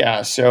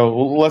 Yeah, so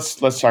let's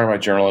talk about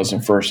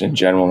journalism first in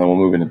general, and then we'll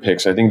move into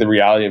picks. I think the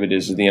reality of it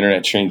is that the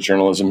internet changed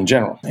journalism in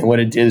general. And what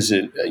it is,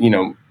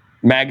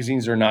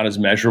 magazines are not as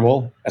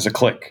measurable as a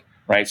click,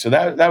 right? So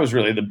that was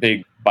really the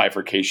big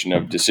bifurcation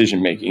of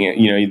decision making.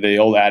 The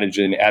old adage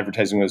in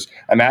advertising was,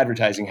 I'm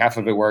advertising, half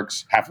of it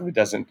works, half of it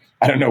doesn't.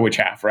 I don't know which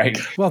half, right?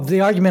 Well,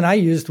 the argument I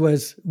used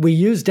was we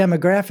use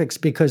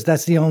demographics because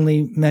that's the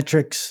only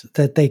metrics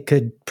that they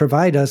could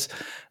provide us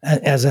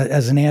as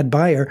an ad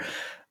buyer.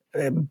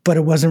 But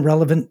it wasn't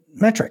relevant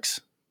metrics,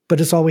 but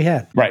it's all we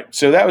had. Right.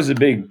 So that was a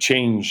big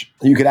change.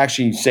 You could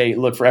actually say,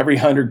 look, for every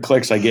 100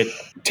 clicks, I get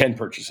 10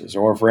 purchases,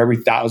 or for every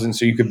 1,000.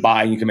 So you could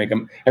buy, and you can make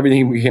them,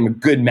 everything became a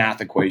good math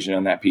equation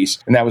on that piece.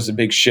 And that was a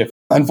big shift.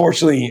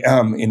 Unfortunately,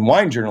 in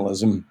wine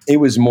journalism, it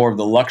was more of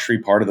the luxury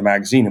part of the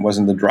magazine. It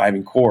wasn't the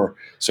driving core.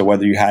 So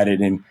whether you had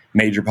it in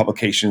major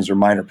publications or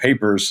minor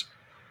papers,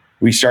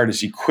 we started to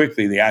see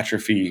quickly the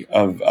atrophy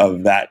of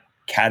that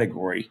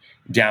category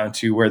down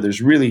to where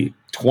there's really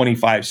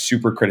 25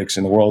 super critics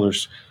in the world.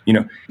 There's,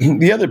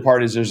 the other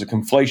part is there's a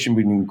conflation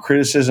between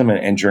criticism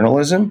and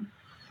journalism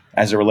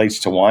as it relates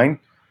to wine.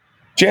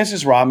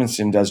 Jancis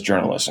Robinson does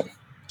journalism.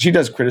 She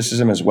does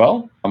criticism as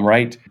well,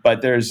 right?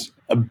 But there's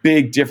a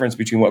big difference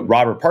between what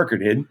Robert Parker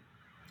did,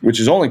 which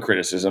is only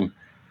criticism,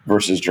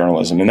 versus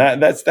journalism.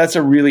 And that's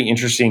a really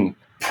interesting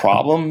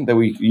problem that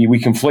we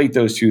conflate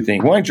those two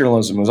things. Wine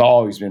journalism has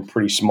always been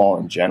pretty small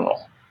in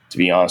general, to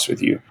be honest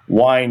with you.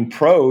 Wine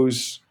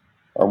prose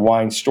or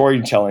wine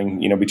storytelling,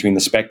 between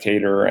the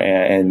spectator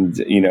and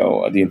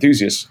the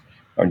enthusiast,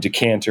 or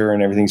decanter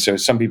and everything. So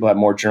some people have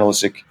more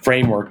journalistic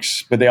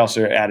frameworks, but they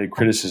also added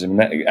criticism.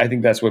 And I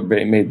think that's what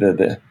made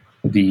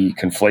the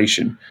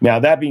conflation. Now,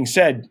 that being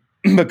said,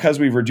 because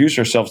we've reduced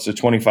ourselves to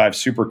 25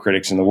 super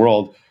critics in the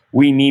world,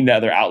 we need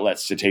other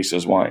outlets to taste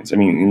those wines. I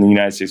mean, in the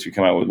United States, we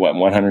come out with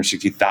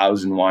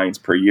 160,000 wines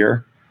per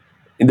year.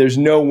 And there's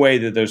no way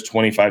that those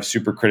 25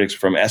 super critics,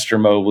 from Esther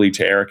Mobley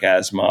to Eric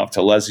Asimov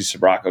to Leslie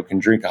Sbrocco, can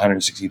drink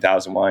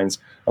 160,000 wines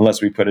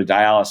unless we put a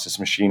dialysis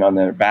machine on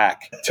their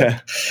back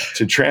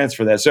to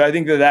transfer that. So I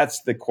think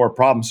that's the core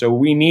problem. So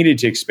we needed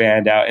to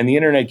expand out, and the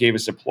internet gave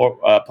us a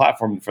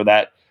platform for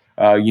that.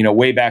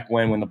 Way back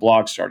when the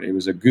blog started, it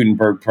was a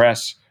Gutenberg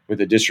press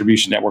with a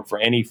distribution network for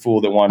any fool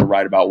that wanted to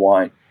write about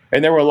wine.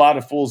 And there were a lot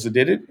of fools that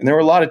did it, and there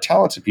were a lot of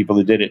talented people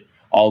that did it.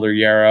 Alder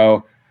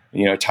Yarrow,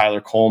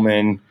 Tyler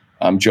Coleman,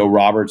 Joe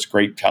Roberts,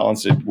 great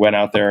talents that went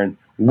out there and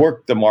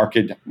worked the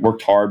market,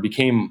 worked hard,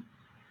 became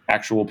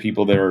actual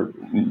people that are,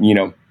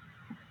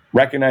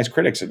 recognized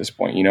critics at this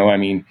point.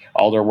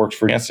 Alder works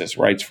for Jancis,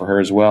 writes for her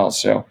as well.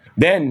 So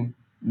then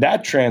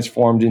that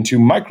transformed into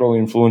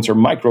micro-influencer,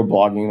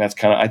 micro-blogging.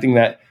 I think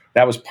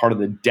that was part of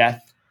the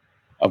death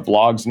of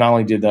blogs. Not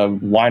only did the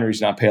wineries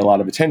not pay a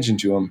lot of attention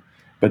to them,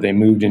 but they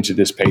moved into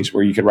this space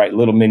where you could write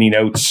little mini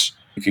notes.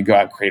 You could go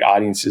out and create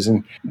audiences.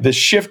 And the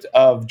shift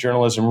of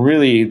journalism,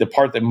 really, the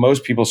part that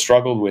most people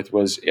struggled with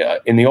was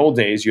in the old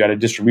days, you had a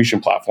distribution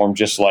platform,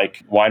 just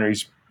like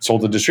wineries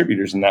sold to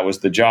distributors, and that was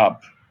the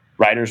job.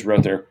 Writers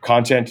wrote their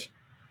content,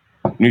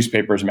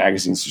 newspapers,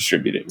 magazines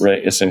distributed,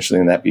 right? Essentially,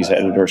 and that piece,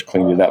 editors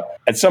cleaned it up.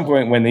 At some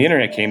point, when the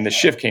internet came, the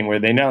shift came where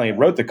they not only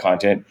wrote the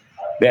content,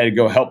 they had to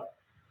go help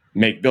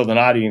build an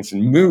audience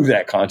and move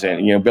that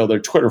content, build their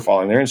Twitter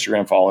following, their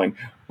Instagram following,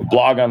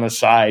 blog on the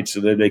side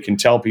so that they can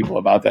tell people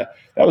about that.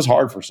 That was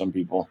hard for some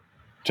people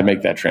to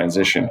make that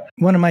transition.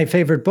 One of my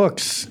favorite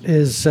books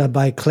is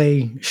by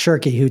Clay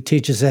Shirky, who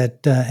teaches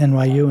at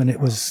NYU, and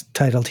it was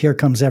titled "Here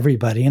Comes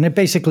Everybody." And it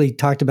basically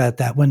talked about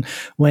that when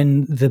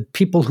the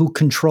people who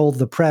control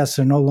the press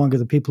are no longer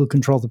the people who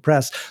control the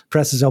press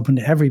is open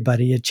to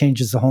everybody. It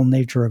changes the whole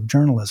nature of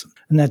journalism.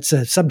 And that's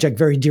a subject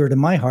very dear to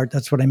my heart.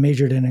 That's what I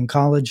majored in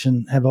college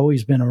and have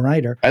always been a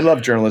writer. I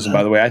love journalism,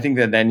 by the way. I think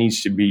that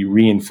needs to be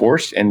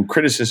reinforced, and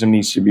criticism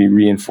needs to be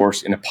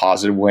reinforced in a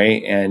positive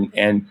way.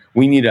 And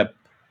we need a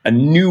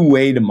new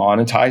way to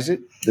monetize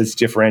it that's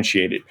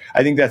differentiated.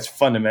 I think that's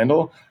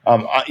fundamental.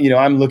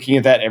 I'm looking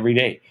at that every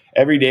day.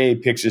 Every day,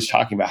 Pix is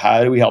talking about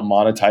how do we help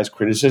monetize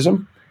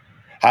criticism?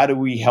 How do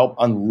we help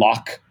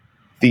unlock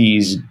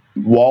these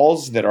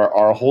walls that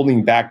are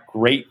holding back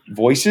great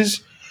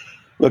voices?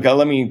 Look,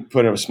 let me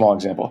put a small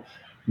example.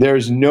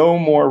 There's no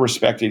more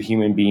respected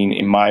human being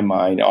in my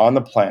mind on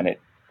the planet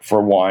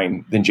for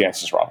wine than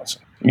Jancis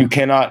Robinson. You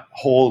cannot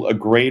hold a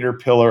greater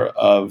pillar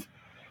of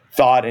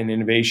thought and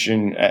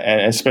innovation,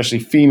 and especially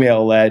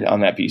female-led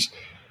on that piece.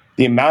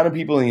 The amount of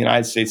people in the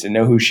United States that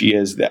know who she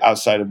is, that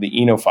outside of the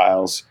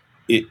Enophiles,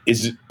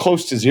 is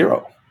close to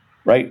zero,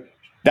 right?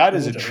 That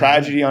is a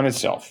tragedy on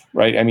itself,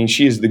 right? I mean,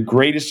 she is the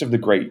greatest of the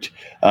great,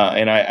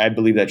 and I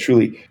believe that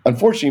truly.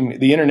 Unfortunately,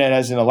 the internet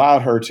hasn't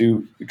allowed her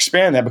to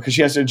expand that because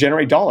she has to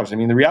generate dollars. I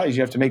mean, the reality is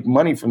you have to make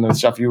money from the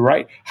stuff you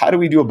write. How do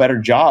we do a better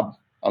job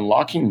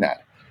unlocking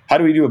that? How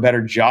do we do a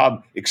better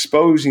job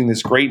exposing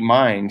this great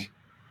mind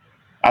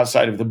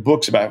outside of the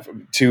books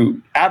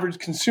to average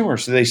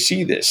consumers so they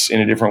see this in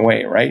a different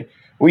way, right?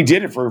 We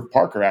did it for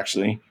Parker,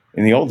 actually,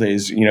 in the old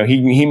days.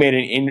 He made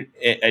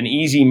an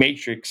easy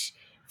matrix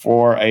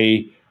for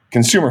a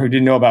consumer who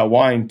didn't know about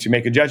wine to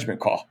make a judgment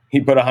call.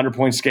 He put a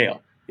 100-point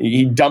scale.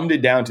 He dumbed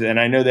it down to that. And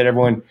I know that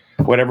everyone,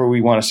 whatever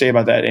we want to say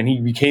about that, and he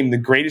became the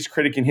greatest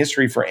critic in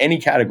history for any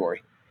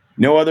category.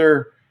 No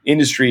other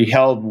industry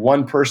held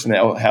one person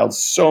that held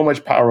so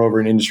much power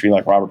over an industry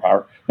like Robert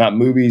Parker. Not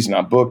movies,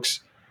 not books,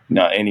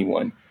 not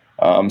anyone.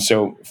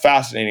 So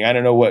fascinating. I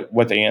don't know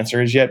what the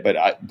answer is yet,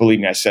 but believe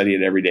me, I study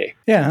it every day.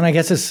 Yeah, and I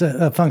guess it's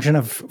a function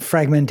of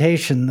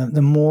fragmentation.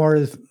 The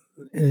more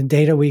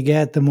data we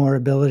get, the more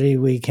ability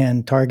we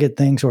can target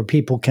things, or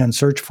people can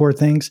search for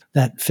things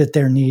that fit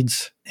their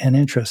needs and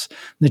interests.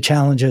 The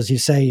challenge, as you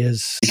say,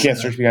 is... You can't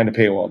search behind a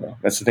paywall, though.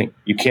 That's the thing.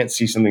 You can't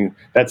see something.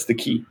 That's the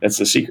key. That's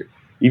the secret.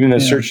 Even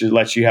the search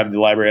lets you have the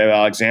Library of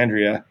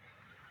Alexandria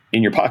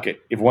in your pocket.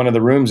 If one of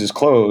the rooms is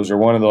closed or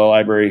one of the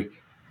library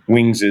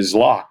wings is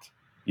locked,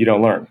 you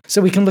don't learn.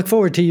 So we can look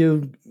forward to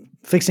you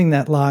fixing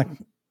that lock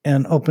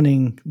and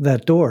opening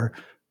that door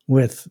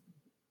with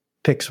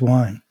Pix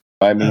Wine.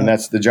 I mean,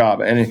 that's the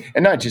job. And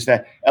not just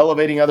that,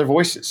 elevating other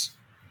voices.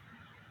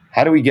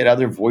 How do we get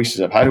other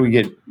voices up? How do we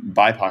get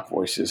BIPOC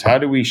voices? How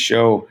do we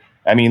show,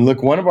 I mean,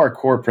 look, one of our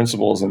core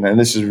principles, and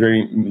this is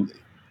very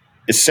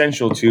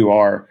essential to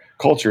our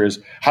culture, is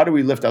how do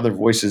we lift other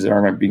voices that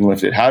aren't being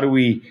lifted? How do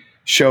we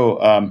show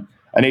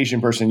an Asian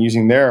person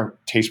using their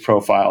taste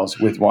profiles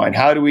with wine?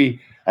 How do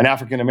we, an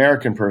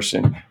African-American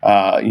person,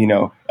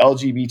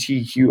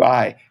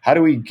 LGBTQI, how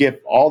do we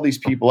get all these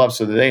people up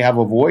so that they have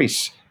a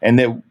voice and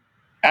that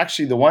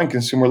actually the wine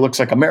consumer looks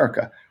like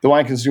America? The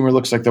wine consumer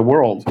looks like the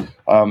world.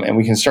 And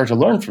we can start to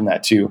learn from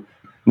that too.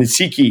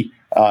 Nitsiki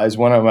is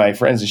one of my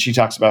friends, and she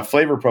talks about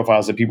flavor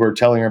profiles that people are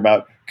telling her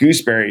about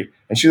gooseberry.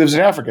 And she lives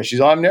in Africa. She's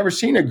like, I've never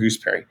seen a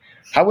gooseberry.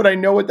 How would I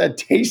know what that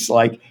tastes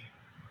like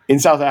in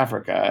South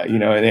Africa?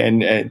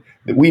 And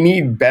we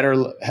need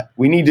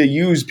to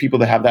use people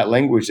that have that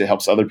language that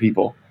helps other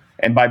people.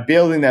 And by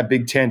building that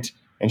big tent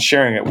and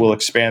sharing it, we'll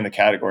expand the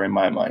category in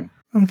my mind.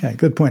 Okay,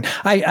 good point.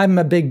 I'm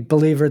a big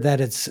believer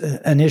that it's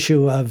an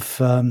issue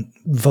of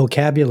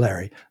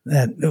vocabulary,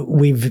 that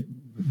we've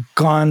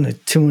gone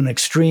to an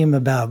extreme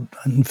about,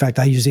 in fact,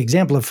 I use the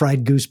example of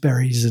fried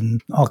gooseberries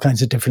and all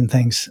kinds of different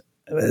things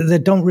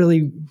that don't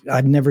really,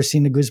 I've never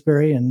seen a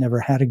gooseberry and never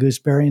had a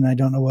gooseberry, and I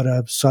don't know what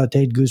a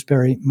sauteed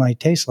gooseberry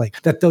might taste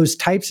like. That those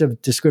types of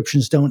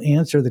descriptions don't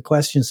answer the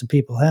questions that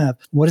people have.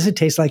 What does it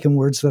taste like in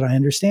words that I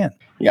understand?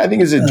 Yeah, I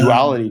think it's a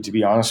duality, to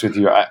be honest with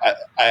you.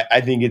 I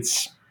think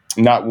it's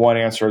not one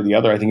answer or the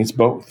other. I think it's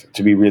both,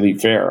 to be really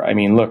fair. I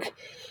mean, look,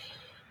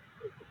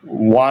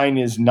 wine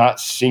is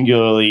not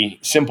singularly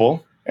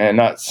simple and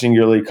not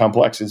singularly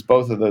complex. It's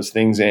both of those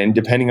things. And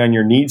depending on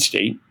your need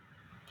state,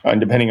 and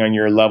depending on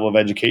your level of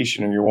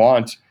education or your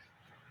want,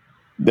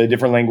 the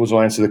different languages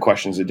will answer the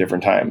questions at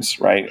different times,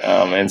 right?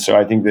 And so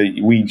I think that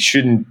we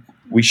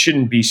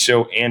shouldn't be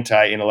so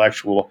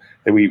anti-intellectual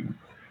that we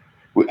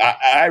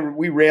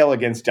rail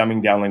against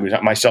dumbing down language,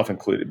 myself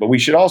included. But we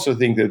should also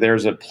think that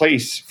there's a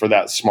place for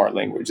that smart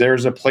language.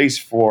 There's a place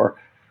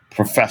for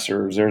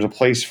professors. There's a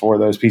place for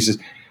those pieces.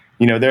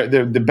 They're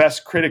the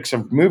best critics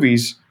of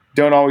movies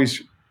don't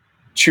always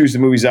choose the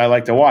movies that I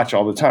like to watch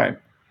all the time.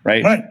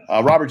 Right.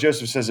 Robert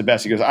Joseph says it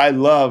best. He goes, I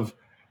love,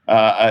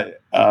 Nabokov.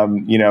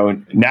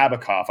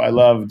 I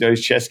love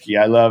Dostoevsky.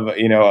 I love,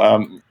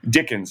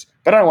 Dickens,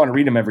 but I don't want to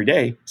read them every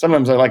day.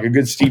 Sometimes I like a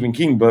good Stephen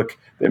King book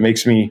that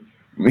makes me,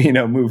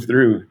 move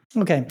through.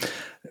 Okay.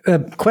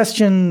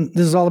 Question.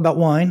 This is all about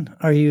wine.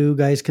 Are you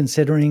guys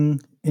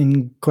considering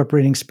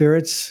incorporating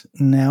spirits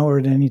now or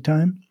at any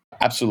time?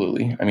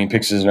 Absolutely. I mean,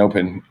 Pix is an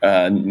open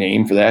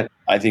name for that.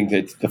 I think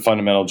that the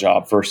fundamental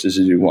job first is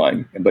to do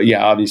wine. But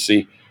yeah,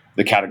 obviously,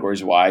 the category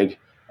is wide.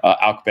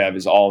 Alc-Bev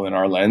is all in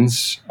our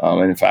lens.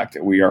 And in fact,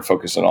 we are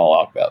focused on all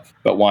Alc-Bev.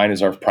 But wine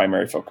is our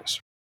primary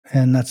focus.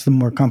 And that's the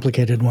more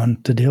complicated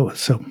one to deal with.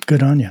 So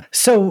good on you.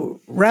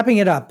 So wrapping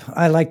it up,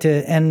 I like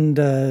to end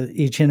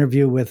each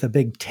interview with a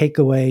big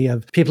takeaway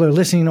of people are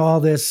listening to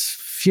all this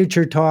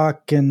future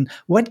talk. And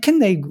what can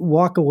they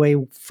walk away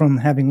from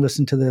having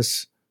listened to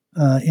this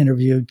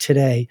interview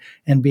today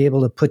and be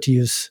able to put to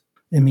use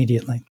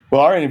immediately?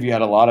 Well, our interview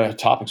had a lot of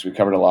topics. We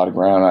covered a lot of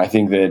ground. I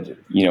think that,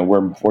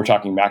 we're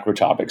talking macro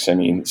topics. I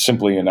mean,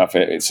 simply enough,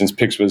 since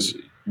Pix was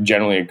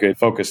generally a good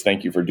focus,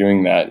 thank you for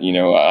doing that.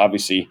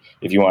 Obviously,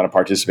 if you want to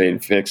participate in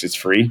Pix, it's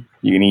free.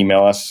 You can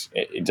email us.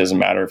 It doesn't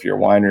matter if you're a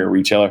winery or a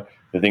retailer.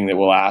 The thing that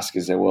we'll ask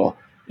is that we'll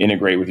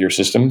integrate with your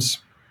systems,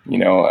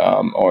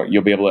 or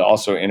you'll be able to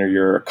also enter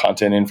your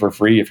content in for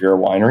free if you're a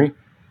winery.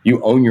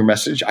 You own your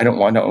message. I don't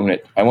want to own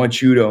it. I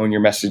want you to own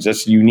your message.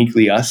 That's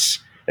uniquely us.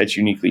 That's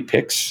uniquely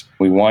Pix.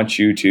 We want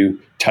you to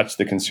touch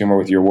the consumer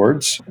with your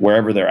words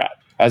wherever they're at.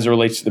 As it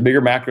relates to the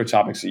bigger macro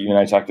topics that you and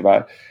I talked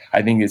about,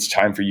 I think it's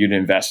time for you to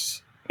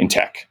invest in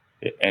tech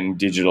and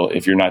digital.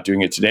 If you're not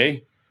doing it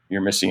today,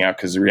 you're missing out,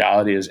 because the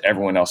reality is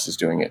everyone else is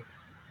doing it.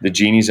 The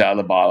genie's out of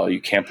the bottle.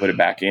 You can't put it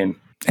back in.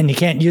 And you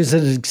can't use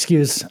it as an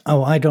excuse,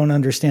 I don't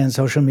understand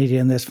social media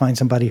and this, find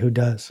somebody who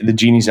does. The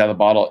genie's out of the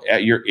bottle.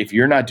 If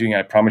you're not doing it,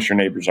 I promise your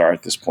neighbors are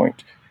at this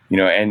point.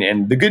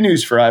 And the good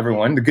news for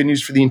everyone, the good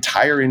news for the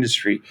entire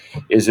industry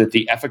is that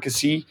the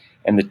efficacy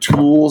and the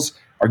tools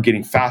are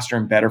getting faster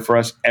and better for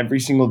us every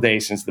single day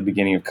since the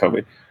beginning of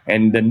COVID.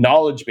 And the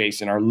knowledge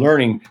base and our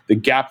learning, the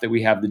gap that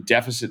we have, the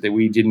deficit that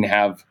we didn't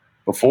have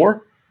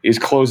before is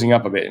closing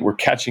up a bit. And we're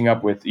catching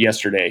up with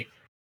yesterday.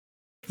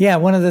 Yeah,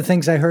 one of the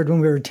things I heard when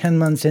we were 10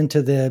 months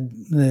into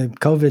the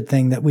COVID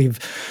thing, that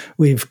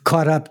we've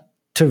caught up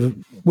to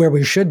where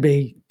we should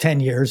be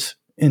 10 years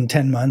in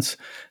 10 months.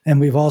 And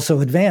we've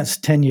also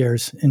advanced 10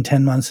 years in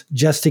 10 months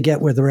just to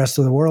get where the rest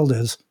of the world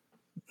is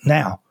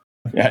now.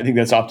 Yeah, I think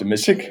that's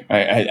optimistic.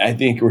 I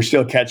think we're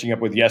still catching up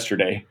with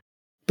yesterday.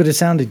 But it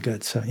sounded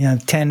good. So,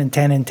 10 and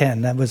 10 and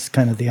 10. That was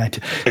kind of the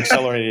idea.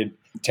 Accelerated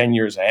 10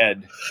 years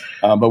ahead,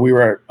 but we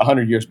were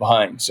 100 years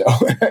behind. So,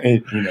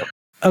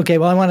 Okay,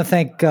 well, I want to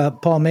thank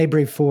Paul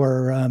Mabray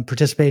for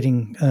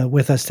participating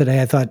with us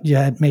today. I thought you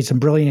had made some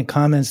brilliant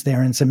comments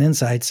there and some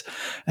insights.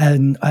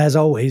 And as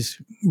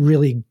always,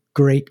 really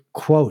great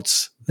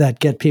quotes that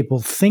get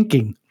people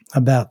thinking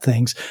about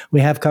things.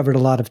 We have covered a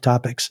lot of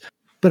topics.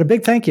 But a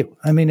big thank you.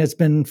 I mean, it's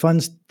been fun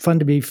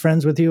to be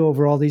friends with you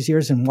over all these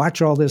years and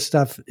watch all this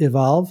stuff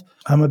evolve.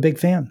 I'm a big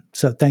fan.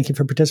 So thank you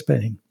for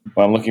participating.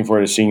 Well, I'm looking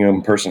forward to seeing you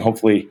in person,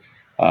 hopefully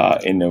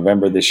in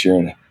November this year.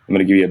 And I'm going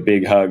to give you a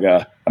big hug.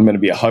 I'm going to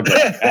be a hugger.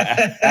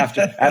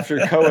 After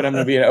COVID, I'm going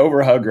to be an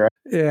over-hugger.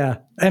 Yeah,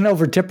 and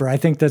over-tipper. I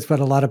think that's what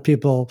a lot of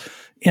people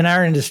in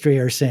our industry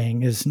are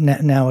saying is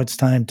now it's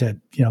time to,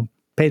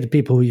 pay the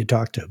people who you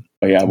talk to.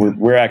 Oh, yeah,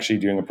 we're actually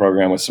doing a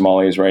program with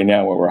Somalis right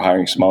now where we're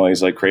hiring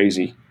Somalis like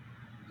crazy,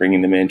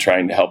 bringing them in,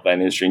 trying to help that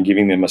industry and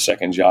giving them a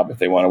second job if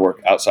they want to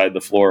work outside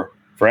the floor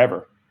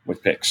forever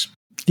with picks.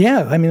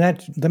 Yeah, I mean,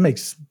 that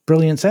makes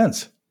brilliant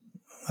sense.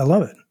 I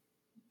love it.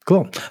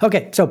 Cool.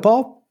 Okay, so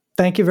Paul,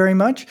 thank you very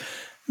much.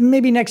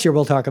 Maybe next year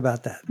we'll talk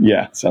about that.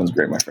 Yeah, sounds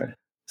great, my friend.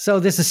 So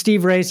this is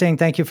Steve Ray saying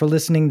thank you for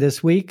listening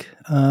this week.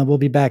 We'll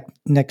be back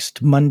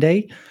next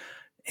Monday.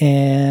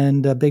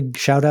 And a big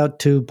shout out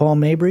to Paul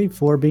Mabray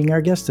for being our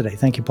guest today.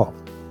 Thank you, Paul.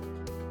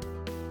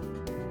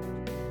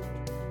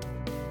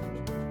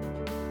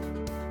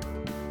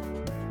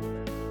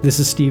 This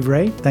is Steve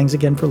Ray. Thanks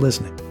again for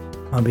listening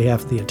on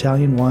behalf of the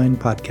Italian Wine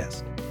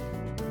Podcast.